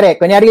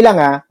 kunyari lang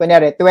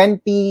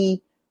 2009,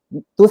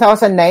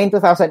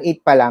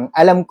 2008 pa lang,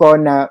 alam ko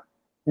na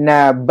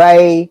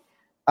by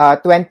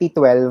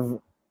 2012,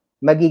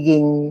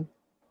 magiging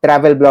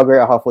travel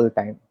blogger ako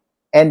full-time.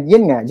 And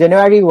yun nga,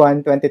 January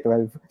 1,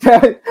 2012.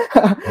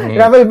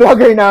 Travel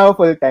blogger na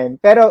ako full-time.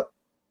 Pero,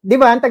 di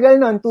ba, ang tagal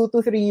nun, 2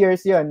 to 3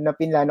 years yon na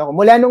pinlano ko.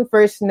 Mula nung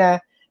first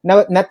na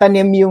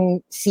natanim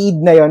yung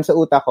seed na yon sa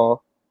utak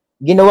ko,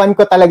 ginawan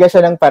ko talaga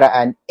siya ng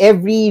paraan.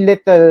 Every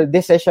little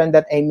decision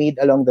that I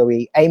made along the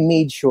way, I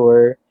made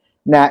sure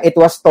na it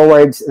was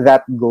towards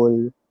that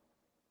goal.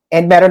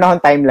 And meron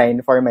akong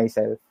timeline for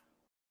myself.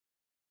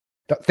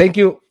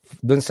 Thank you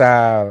dun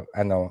sa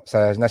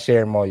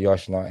na-share mo,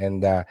 Yosh, no?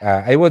 And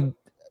I would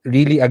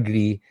really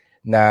agree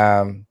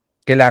na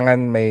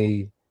kailangan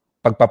may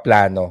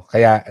pagpaplano.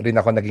 Kaya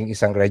rin ako naging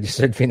isang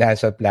registered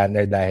financial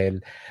planner dahil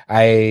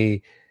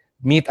I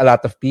meet a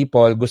lot of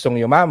people gustong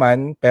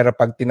yumaman, pero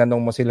pag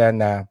tinanong mo sila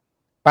na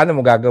paano mo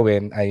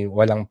gagawin ay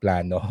walang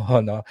plano,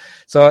 no?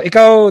 So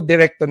ikaw,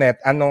 Direct Antoinette,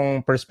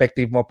 anong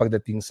perspective mo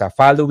pagdating sa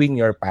following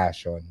your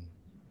passion?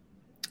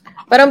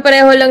 Parang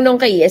pareho lang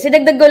nung kay ES.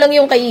 Idagdag ko lang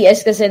yung kay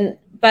ES kasi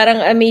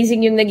parang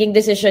amazing yung naging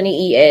decision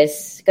ni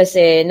ES.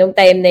 Kasi nung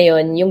time na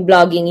yon yung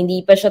blogging,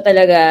 hindi pa siya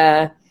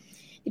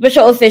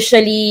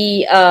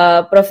officially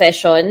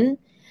profession.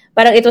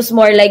 Parang it was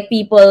more like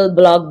people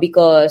blog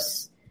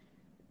because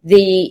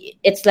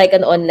it's like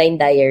an online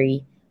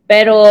diary.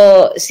 Pero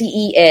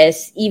si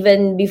ES,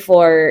 even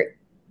before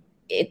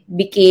it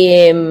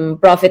became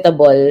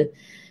profitable,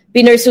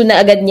 pinursu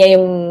na agad niya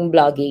yung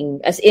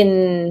blogging. As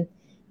in,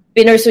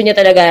 pinursu niya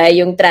talaga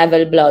yung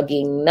travel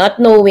blogging, not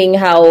knowing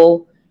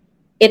how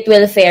it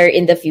will fare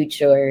in the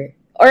future.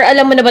 Or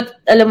alam mo na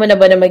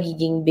ba na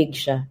magiging big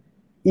siya?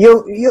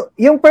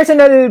 Yung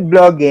personal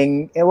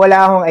blogging, wala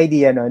akong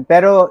idea nun.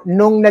 Pero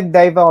nung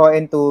nag-dive ako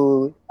into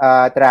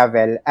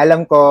travel,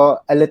 alam ko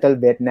a little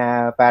bit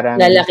na parang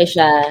lalaki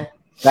siya.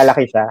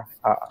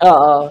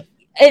 Oo.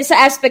 Sa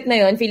aspect na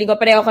yun, feeling ko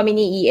pareho kami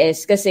ni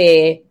ES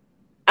kasi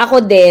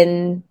ako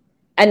din,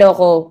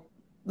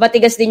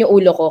 matigas din yung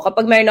ulo ko.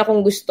 Kapag mayroon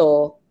akong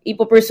gusto,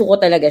 ipupursue ko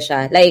talaga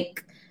siya.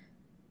 Like,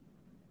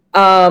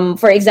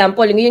 for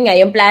example, yun nga,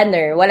 yung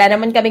planner, wala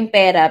naman kaming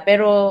pera,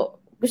 pero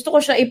gusto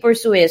ko siya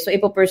i-pursue so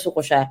ipupursue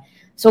ko siya.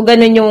 So,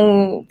 ganun yung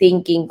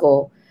thinking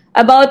ko.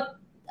 About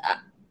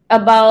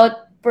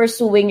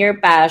pursuing your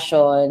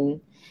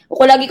passion,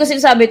 kung lagi ko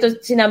sinasabi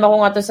to, sinama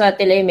ko nga to sa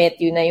Till I Met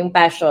You, na yung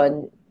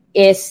passion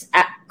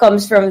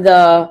comes from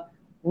the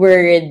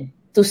word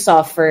to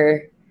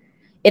suffer.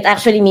 It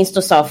actually means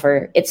to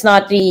suffer. It's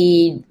not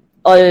really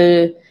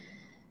all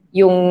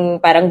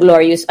yung parang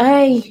glorious,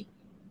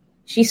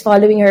 she's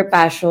following her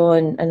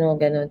passion,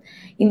 ganun.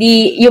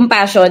 Hindi, yung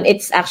passion,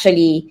 it's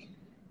actually,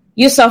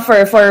 you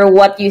suffer for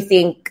what you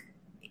think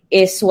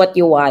is what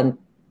you want.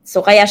 So,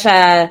 kaya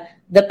siya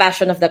the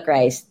passion of the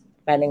Christ.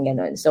 Parang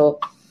ganun.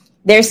 So,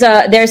 there's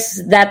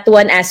that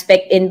one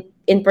aspect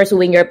in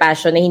pursuing your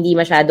passion na hindi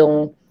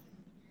masyadong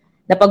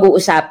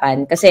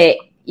napag-uusapan. Kasi,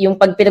 yung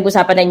pag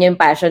pinag-usapan na niya yung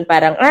passion,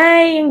 parang,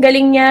 yung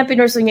galing niya,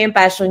 pinursu niya yung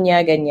passion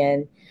niya,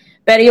 ganyan.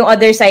 Pero yung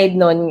other side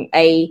nun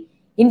ay,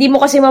 hindi mo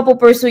kasi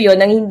mapupursue yun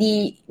nang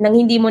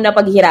hindi mo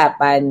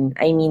napaghirapan.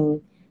 I mean,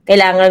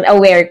 kailangan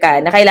aware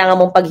ka na kailangan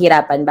mong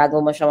paghirapan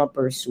bago mo siya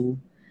ma-pursue.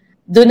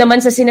 Doon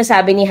naman sa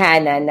sinasabi ni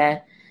Hannah na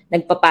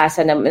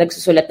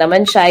nagsusulat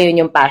naman siya,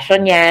 yun yung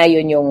passion niya,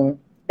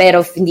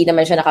 pero hindi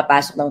naman siya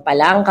nakapasok ng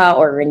palangka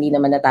or hindi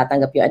naman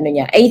natatanggap yung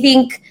niya. I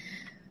think,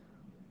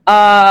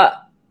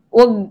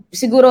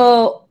 siguro,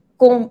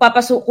 kung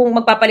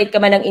magpapalit ka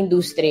man ng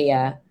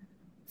industriya,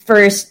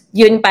 first,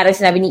 yun parang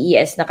sinabi ni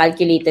ES na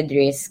calculated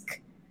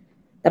risk.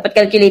 Dapat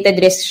calculated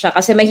risk siya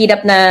kasi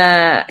mahirap na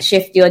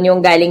shift yun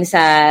yung galing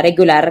sa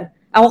regular.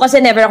 Ako kasi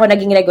never ako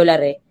naging regular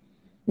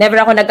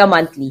Never ako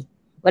nagka-monthly.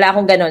 Wala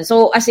akong ganon.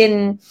 So, as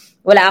in,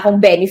 wala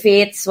akong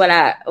benefits,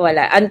 wala.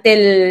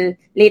 Until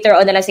later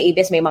on na lang sa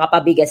ABS, may mga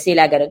pabigas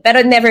sila, ganon. Pero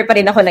never pa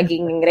rin ako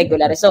naging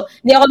regular. So,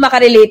 hindi ako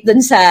makarelate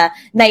dun sa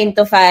 9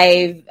 to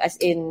 5, as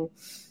in,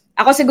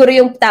 ako siguro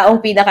yung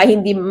taong pinaka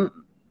hindi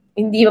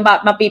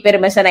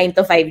mapipirma sa 9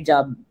 to 5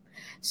 job.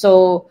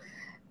 So,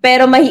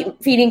 pero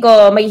feeling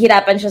ko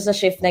mahihirapan siya sa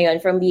shift na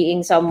yon from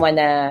being someone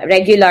na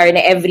regular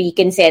na every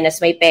quincenas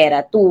may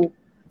pera to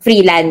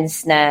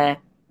freelance na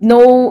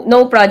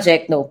no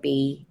project, no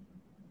pay.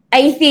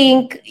 I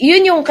think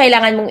yun yung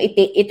kailangan mong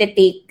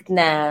iti-take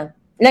na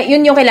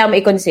yun yung kailangan mo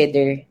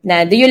i-consider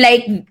na do you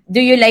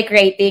like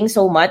writing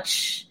so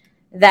much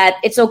that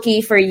it's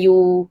okay for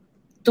you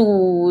to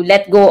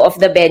let go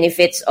of the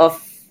benefits of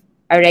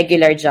a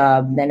regular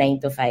job na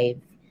 9 to 5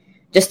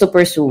 just to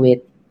pursue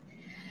it.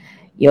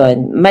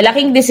 Yun.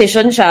 Malaking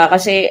decision siya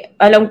kasi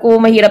alam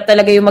ko mahirap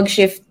talaga yung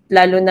mag-shift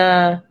lalo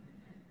na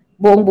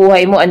buong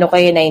buhay mo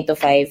kaya 9 to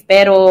 5.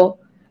 Pero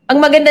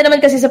ang maganda naman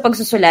kasi sa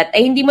pagsusulat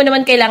ay hindi mo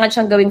naman kailangan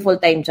siyang gawing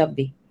full-time job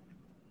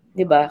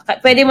 'Di ba?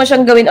 Pwede mo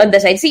siyang gawin on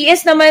the side.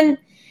 CS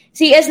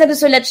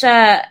nagsusulat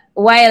siya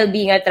while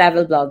being a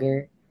travel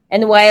blogger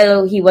and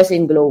while he was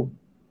in Globe.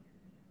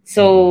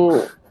 So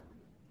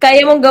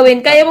kaya mong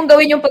gawin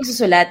yung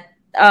pagsusulat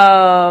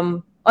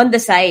on the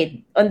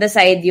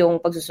side yung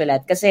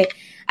pagsusulat kasi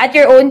at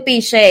your own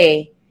pace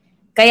siya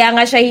kaya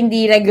nga siya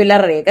hindi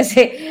regular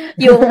kasi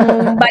yung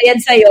bayad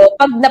sa'yo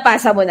pag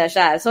napasa mo na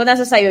siya, so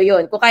nasa sa'yo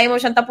yun. Kung kaya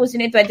mo siyang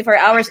tapusin in 24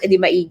 hours edi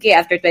maigi,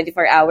 after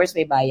 24 hours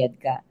may bayad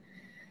ka.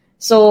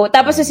 So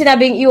tapos yung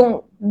sinabing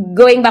yung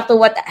going back to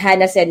what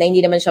Hannah said na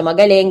hindi naman siya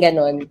magaling,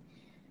 ganun,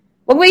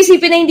 wag mo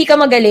isipin na hindi ka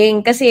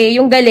magaling kasi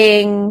yung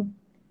galing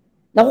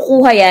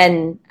nakukuha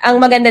yan. Ang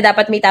maganda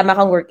dapat may tama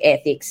kang work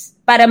ethics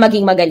para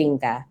maging magaling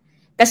ka.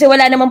 Kasi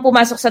wala namang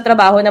pumasok sa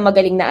trabaho na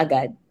magaling na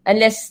agad.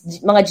 Unless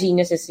mga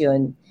geniuses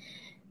yun.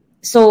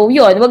 So,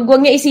 yun. Wag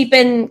niya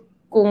isipin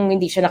kung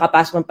hindi siya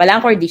nakapasok ng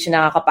palangka or hindi siya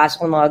nakakapasok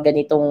ng mga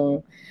ganitong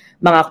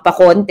mga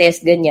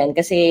pa-contest, ganyan.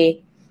 Kasi,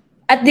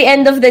 at the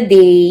end of the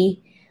day,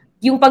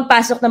 yung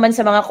pagpasok naman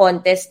sa mga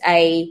contest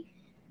ay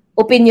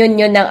opinion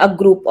yun ng a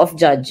group of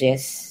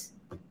judges.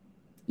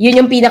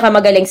 Yun yung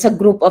pinakamagaling sa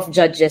group of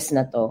judges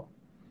na to.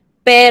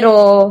 Pero,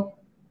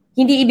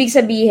 hindi ibig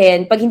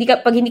sabihin, pag hindi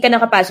ka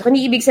nakapasok,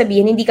 hindi ibig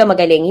sabihin, hindi ka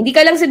magaling. Hindi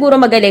ka lang siguro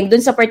magaling dun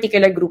sa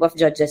particular group of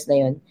judges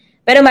na yun.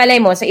 Pero malay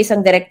mo, sa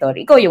isang director,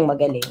 ikaw yung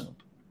magaling.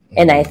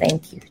 And I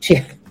thank you.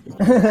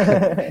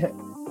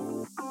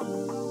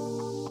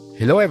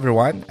 Hello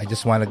everyone, I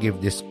just want to give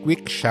this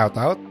quick shout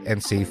out and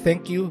say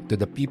thank you to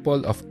the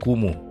people of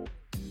Kumu.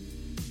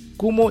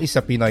 Kumu is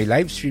a Pinoy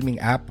live streaming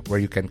app where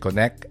you can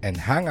connect and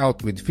hang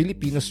out with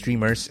Filipino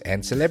streamers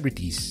and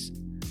celebrities.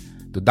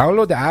 To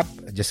download the app,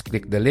 just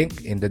click the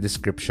link in the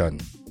description.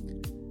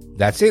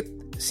 That's it.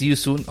 See you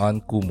soon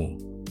on Kumu.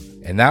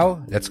 And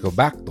now, let's go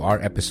back to our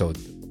episode.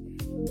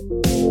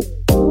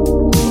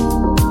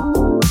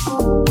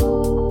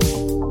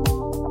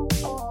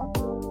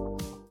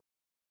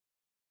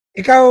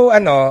 Ikaw,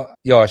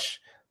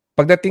 Yosh,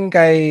 Pagdating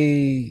kay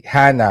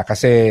Hana,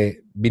 kasi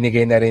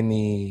binigay na rin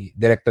ni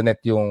Direct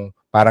Antoinette yung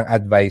parang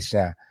advice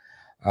niya.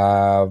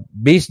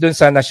 Based dun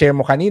sa na-share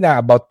mo kanina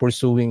about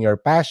pursuing your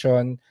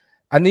passion,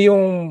 ano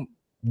yung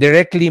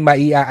directly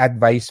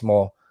maia-advise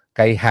mo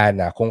kay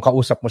Hana? Kung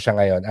kausap mo siya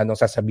ngayon, anong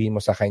sasabihin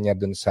mo sa kanya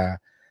dun sa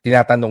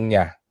tinatanong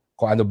niya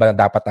kung ano ba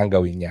dapat ang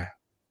gawin niya?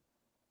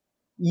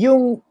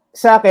 Yung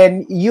sa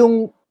akin,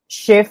 yung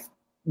shift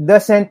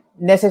doesn't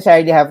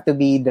necessarily have to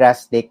be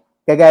drastic.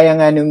 Kagaya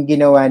nga nung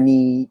ginawa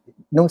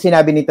nung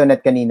sinabi ni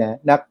Tonet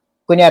kanina, na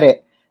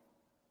kunyari,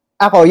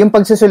 ako, yung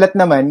pagsusulat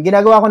naman,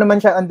 ginagawa ko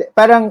naman siya,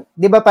 parang,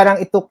 di ba parang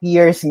it took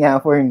years nga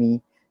for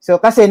me. So,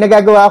 kasi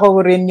nagagawa ko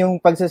rin yung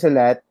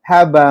pagsusulat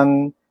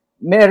habang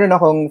meron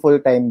akong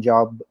full-time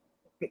job.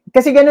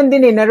 Kasi ganun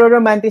din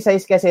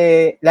naro-romanticize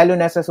kasi, lalo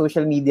na sa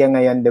social media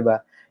ngayon, di ba?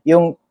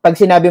 Yung pag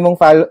sinabi mong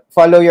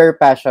follow your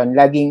passion,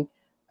 laging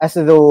as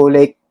though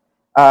like,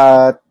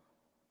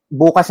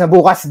 bukas na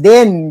bukas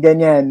din,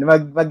 ganyan.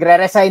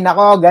 Magre-resign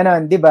ako,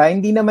 ganon, di ba?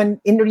 Hindi naman,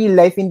 in real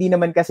life, hindi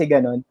naman kasi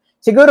ganon.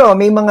 Siguro,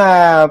 may mga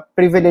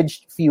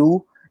privileged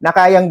few na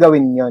kayang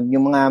gawin yon.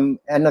 Yung mga,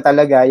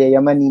 talaga,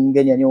 yayamanin,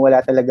 ganyan, yung wala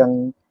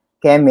talagang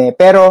keme.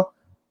 Pero,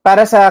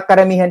 para sa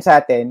karamihan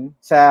sa atin,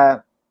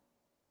 sa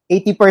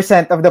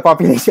 80% of the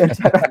population,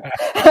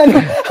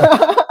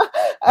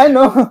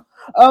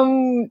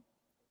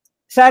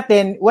 sa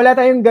atin, wala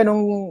tayong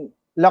ganong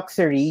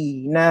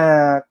luxury na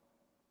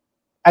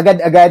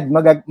agad-agad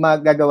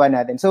magagawa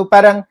natin. So,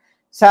 parang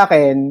sa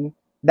akin,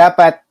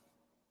 dapat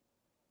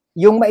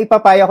yung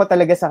maipapaya ko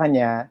talaga sa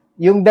kanya,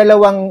 yung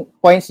dalawang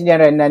points niya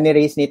rin na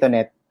ni-raise ni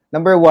Tonet.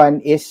 Number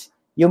 1 is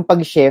yung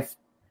pag-shift.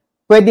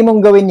 Pwede mong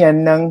gawin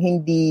yan ng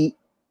hindi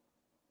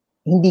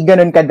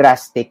ganun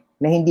ka-drastic,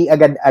 na hindi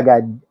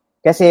agad-agad.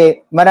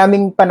 Kasi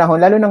maraming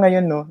panahon, lalo na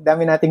ngayon, no?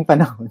 Dami nating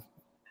panahon.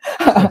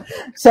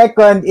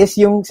 Second is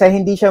yung sa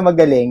hindi siya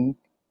magaling.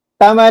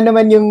 Tama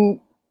naman yung,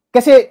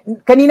 kasi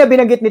kanina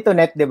binanggit ni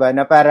Tonet, di ba,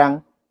 na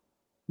parang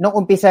nung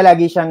umpisa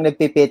lagi siyang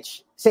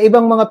nagpipitch. Sa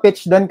ibang mga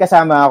pitch doon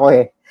kasama ako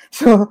eh.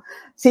 So,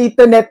 si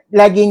Tonet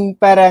laging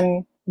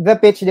parang the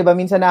pitch, di ba,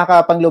 minsan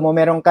nakakapanglumo,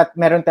 meron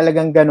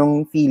talagang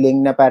ganong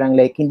feeling na parang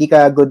like, hindi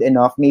ka good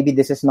enough, maybe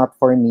this is not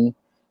for me.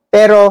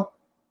 Pero,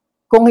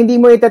 kung hindi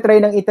mo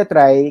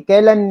itatry,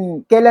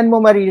 kailan mo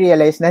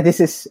marirealize na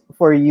this is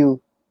for you?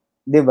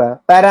 Di ba?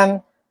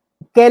 Parang,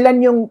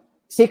 kailan yung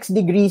 6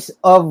 degrees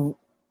of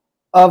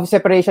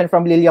separation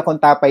from Lilia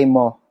Contapay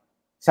mo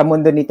sa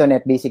mundo ni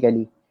Tonet,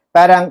 basically.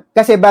 Parang,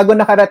 kasi bago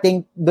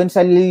nakarating doon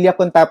sa Lilia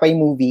Contapay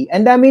movie,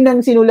 ang dami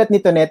nang sinulat ni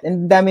Tonet,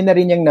 and ang dami na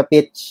rin niyang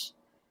na-pitch.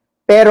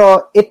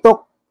 Pero, it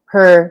took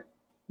her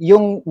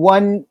yung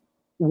one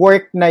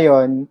work na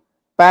yon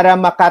para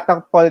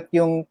makatapult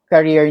yung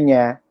career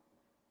niya.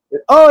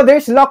 Oh,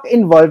 there's luck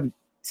involved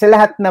sa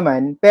lahat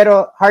naman,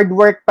 pero hard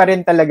work pa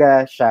rin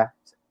talaga siya.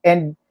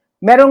 And,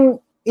 merong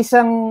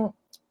isang,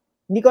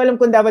 hindi ko alam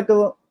kung dapat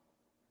ko,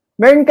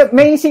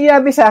 may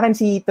sinabi sa akin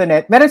si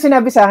Tonet. Meron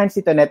sinabi sa akin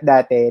si Tonet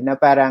dati na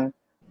parang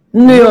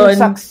yung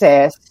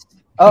success,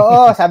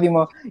 sabi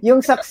mo,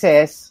 yung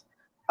success,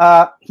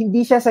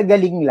 hindi siya sa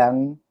galing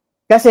lang.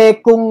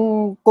 Kasi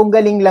kung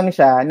galing lang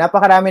siya,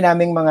 napakarami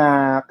naming mga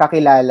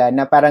kakilala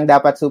na parang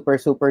dapat super,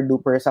 super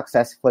duper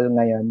successful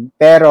ngayon.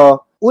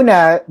 Pero,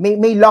 una,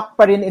 may luck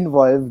pa rin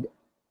involved.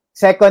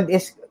 Second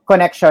is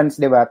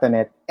connections, di ba,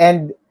 Tonet?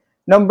 And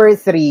number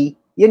 3,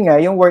 yun nga,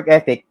 yung work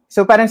ethic.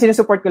 So parang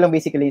sinusupport ko lang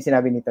basically yung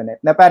sinabi ni Tonet,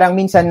 na parang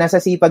minsan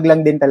nasa sipag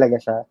lang din talaga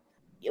siya.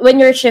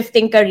 When you're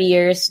shifting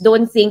careers,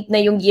 don't think na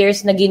yung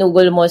years na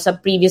ginugol mo sa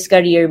previous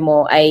career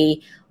mo ay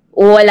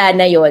wala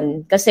na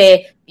yon.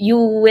 Kasi you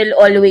will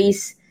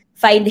always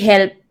find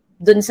help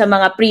dun sa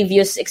mga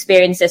previous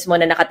experiences mo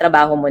na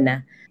nakatrabaho mo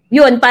na.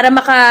 Yun, para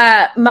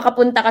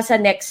makapunta ka sa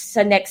next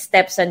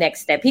step.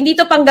 Hindi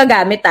to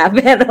panggagamit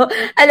pero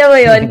alam mo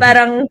yun,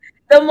 parang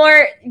the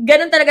more,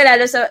 ganun talaga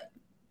lalo sa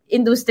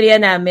industriya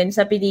namin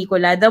sa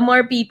pelikula, the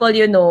more people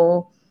you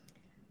know,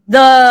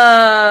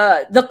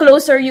 the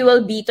closer you will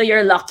be to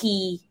your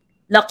lucky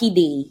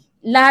day.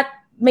 Lahat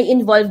may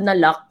involved na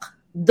luck.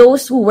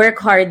 Those who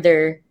work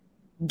harder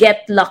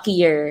get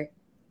luckier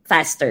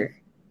faster.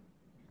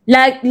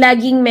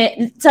 Laging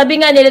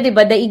sabi nga nila, 'di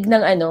ba, daig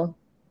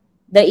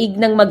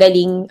ng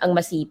magaling ang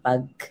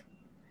masipag.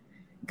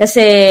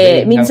 Kasi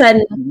minsan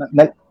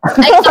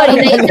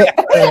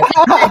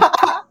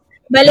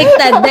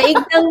baliktad, daig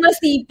ng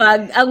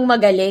masipag ang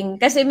magaling.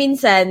 Kasi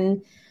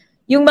minsan,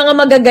 yung mga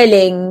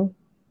magagaling,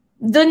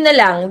 doon na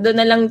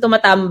lang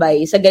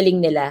tumatambay sa galing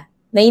nila.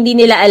 Na hindi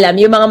nila alam,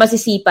 yung mga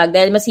masisipag,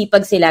 dahil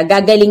masipag sila,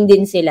 gagaling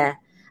din sila.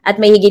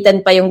 At may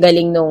higitan pa yung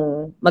galing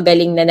nung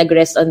magaling na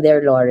nag-rest on their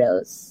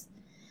laurels.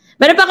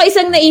 Meron pa ako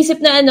isang naisip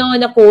na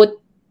na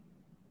quote,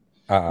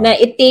 na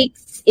it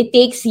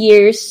takes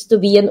years to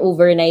be an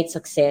overnight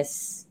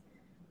success.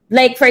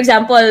 Like, for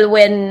example,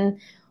 when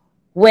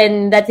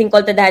that thing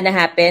called Tadhana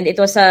happened, it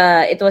was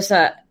an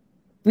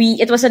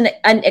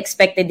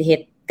unexpected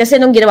hit. Kasi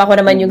nung ginawa ko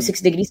naman yung 6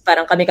 degrees,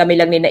 parang kami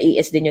lang ni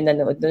Naies din yung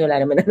nanood. Doon wala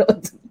naman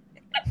nanood.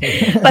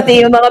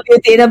 Pati yung mga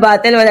Beauty in a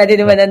Bottle, wala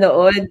din naman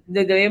nanood.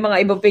 Yung mga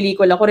ibang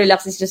pelikula ko,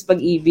 Relax is Just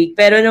Pag-ibig.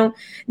 Pero nung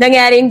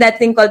nangyari yung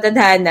That Thing Called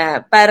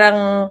Tadhana,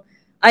 parang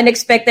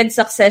unexpected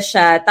success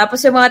siya.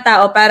 Tapos yung mga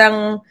tao,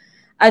 parang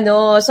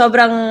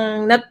sobrang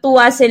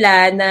natuwa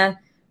sila na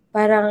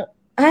parang,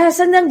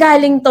 saan nang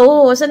galing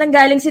to? Saan nang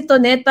galing si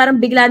Tonet? Parang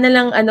bigla na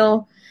lang,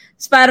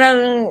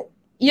 parang,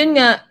 yun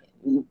nga,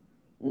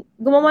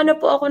 gumawa na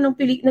po ako ng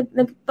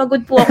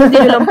nagpagod po ako, hindi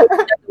nyo lang po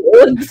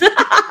pinanood.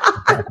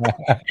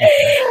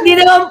 Hindi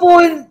naman po,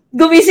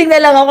 gumising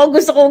na lang ako,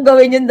 gusto kong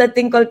gawin yung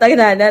dating call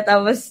tagnana,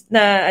 tapos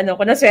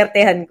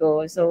naswertehan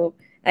ko. So,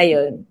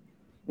 ayun.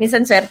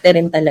 Minsan swerte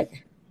rin talaga.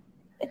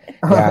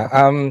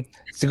 Yeah,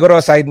 siguro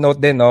side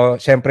note din,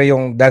 no, syempre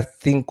yung That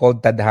Thing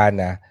Called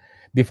Tadhana,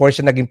 before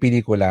siya naging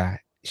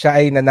pelikula, siya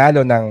ay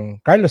nanalo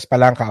ng Carlos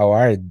Palanca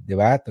Award, di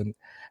ba?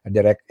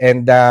 Direct.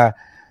 And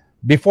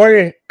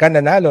before ka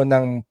nanalo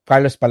ng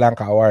Carlos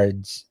Palanca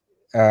Awards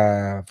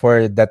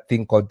for That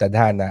Thing Called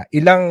Tadhana,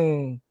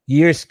 ilang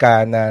years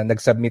ka na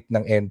nag-submit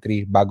ng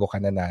entry bago ka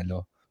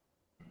nanalo?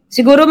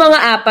 Siguro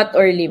mga 4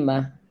 or 5.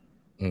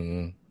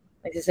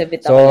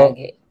 Nagsasubmit ako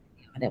lagi.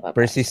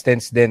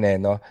 Persistence din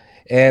no?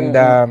 And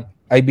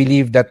I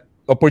believe that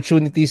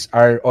opportunities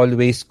are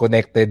always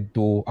connected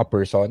to a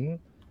person.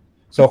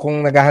 So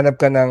kung naghahanap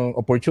ka ng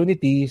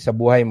opportunity sa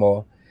buhay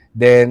mo,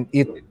 then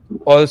it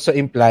also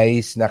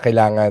implies na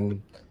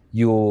kailangan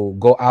you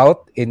go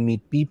out and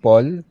meet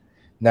people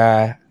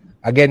na,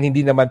 again,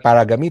 hindi naman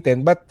para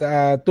gamitin, but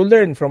to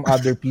learn from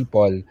other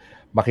people.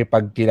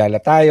 Makipagkilala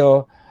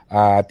tayo,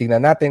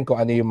 tingnan natin kung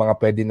ano yung mga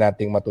pwede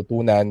nating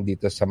matutunan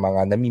dito sa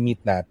mga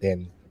nami-meet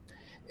natin.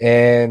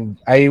 And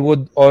I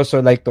would also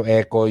like to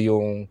echo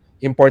yung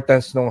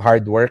importance ng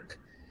hard work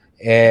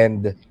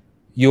and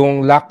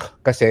yung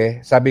luck kasi,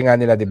 sabi nga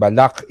nila, di ba,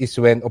 luck is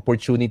when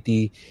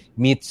opportunity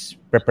meets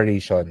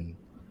preparation.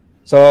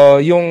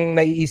 So, yung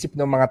naiisip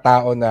ng mga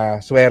tao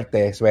na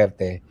swerte,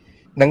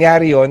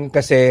 nangyari yon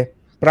kasi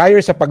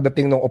prior sa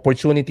pagdating ng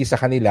opportunity sa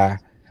kanila,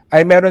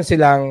 ay meron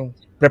silang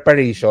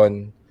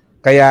preparation.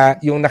 Kaya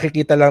yung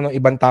nakikita lang ng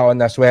ibang tao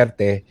na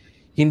swerte,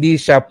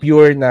 hindi siya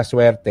pure na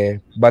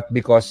swerte, but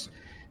because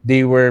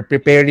they were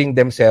preparing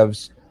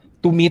themselves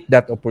to meet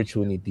that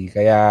opportunity.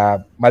 Kaya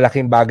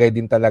malaking bagay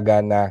din talaga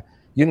na,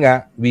 yun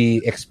nga,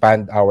 we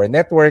expand our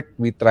network,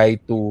 we try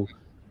to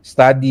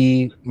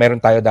study,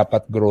 meron tayo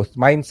dapat growth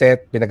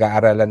mindset,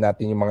 pinag-aaralan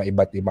natin yung mga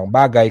iba't ibang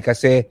bagay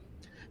kasi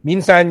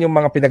minsan yung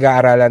mga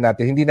pinag-aaralan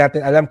natin, hindi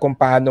natin alam kung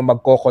paano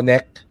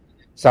magko-connect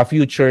sa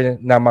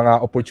future na mga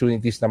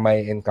opportunities na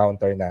may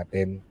encounter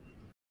natin.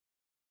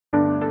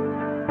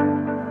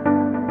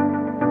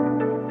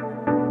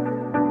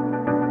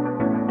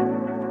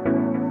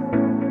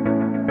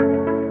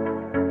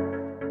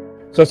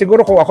 So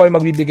siguro kung ako ay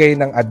magbibigay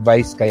ng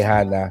advice kay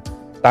Hana,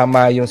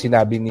 tama yung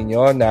sinabi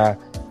ninyo na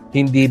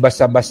hindi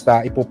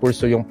basta-basta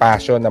ipupurso yung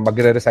passion na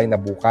magre-resign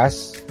na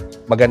bukas.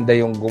 Maganda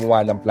yung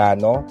gumawa ng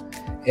plano.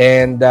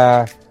 And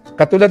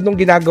katulad nung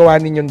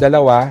ginagawa ninyong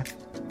dalawa,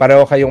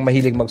 pareho kayong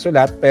mahilig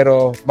magsulat,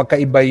 pero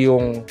magkaiba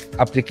yung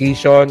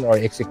application or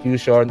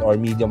execution or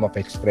medium of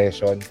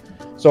expression.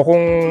 So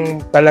kung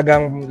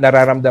talagang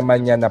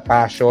nararamdaman niya na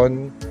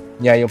passion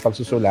niya yung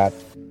pagsusulat,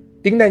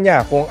 tingnan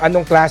niya kung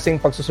anong klaseng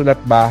pagsusulat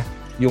ba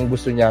yung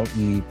gusto niyang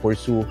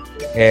i-pursue.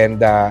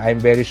 And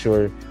I'm very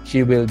sure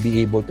she will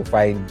be able to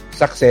find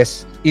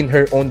success in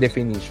her own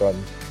definition.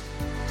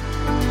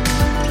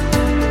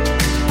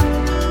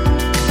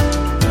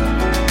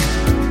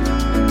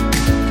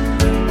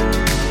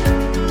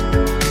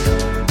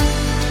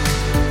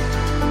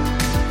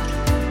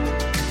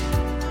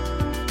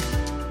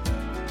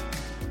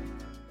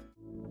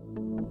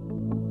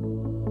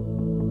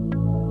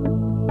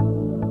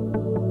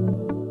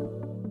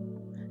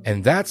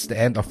 And that's the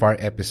end of our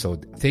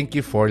episode. Thank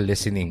you for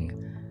listening.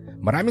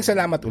 Maraming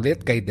salamat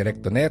ulit kay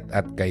Antoinette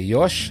at kay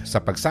Yosh sa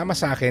pagsama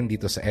sa akin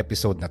dito sa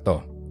episode na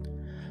to.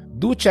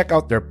 Do check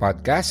out their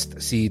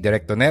podcast, si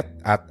Antoinette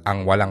at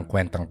Ang Walang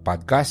Kwentang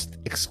Podcast,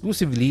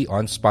 exclusively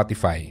on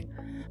Spotify.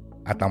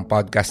 At ang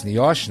podcast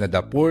ni Yosh na The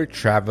Poor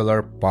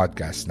Traveler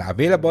Podcast na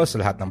available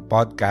sa lahat ng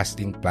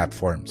podcasting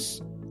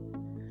platforms.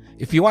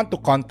 If you want to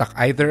contact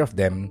either of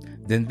them,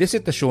 then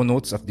visit the show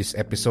notes of this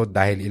episode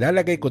dahil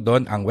ilalagay ko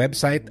doon ang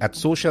website at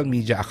social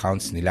media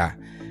accounts nila.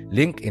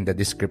 Link in the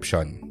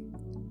description.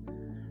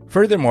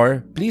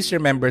 Furthermore, please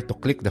remember to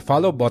click the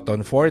follow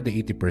button for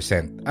the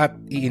 80% at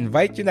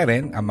i-invite nyo na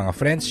rin ang mga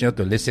friends nyo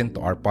to listen to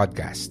our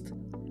podcast.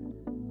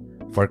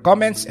 For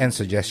comments and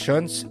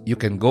suggestions, you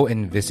can go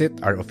and visit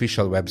our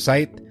official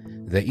website,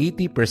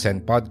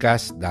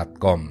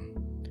 the80percentpodcast.com.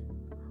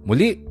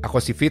 Muli,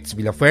 ako si Fitz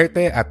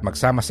Villafuerte at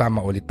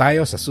magsama-sama ulit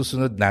tayo sa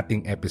susunod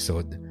nating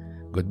episode.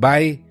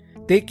 Goodbye,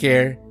 take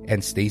care,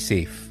 and stay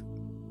safe.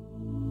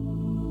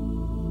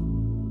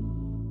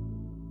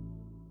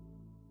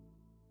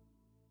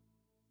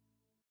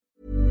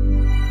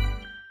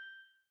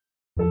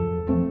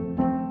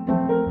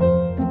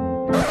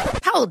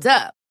 Hold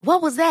up.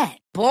 What was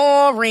that?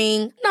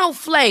 Boring. No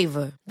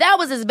flavor. That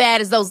was as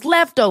bad as those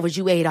leftovers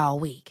you ate all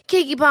week.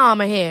 Keke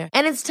Palmer here,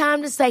 and it's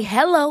time to say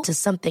hello to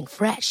something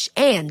fresh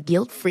and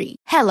guilt-free.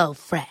 Hello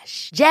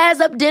Fresh.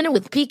 Jazz up dinner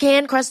with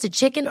pecan-crusted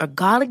chicken or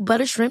garlic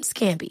butter shrimp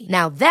scampi.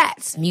 Now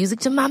that's music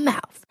to my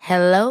mouth.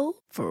 Hello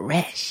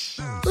Fresh.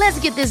 Let's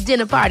get this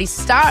dinner party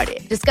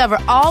started. Discover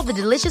all the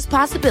delicious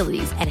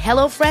possibilities at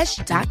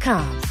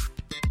HelloFresh.com.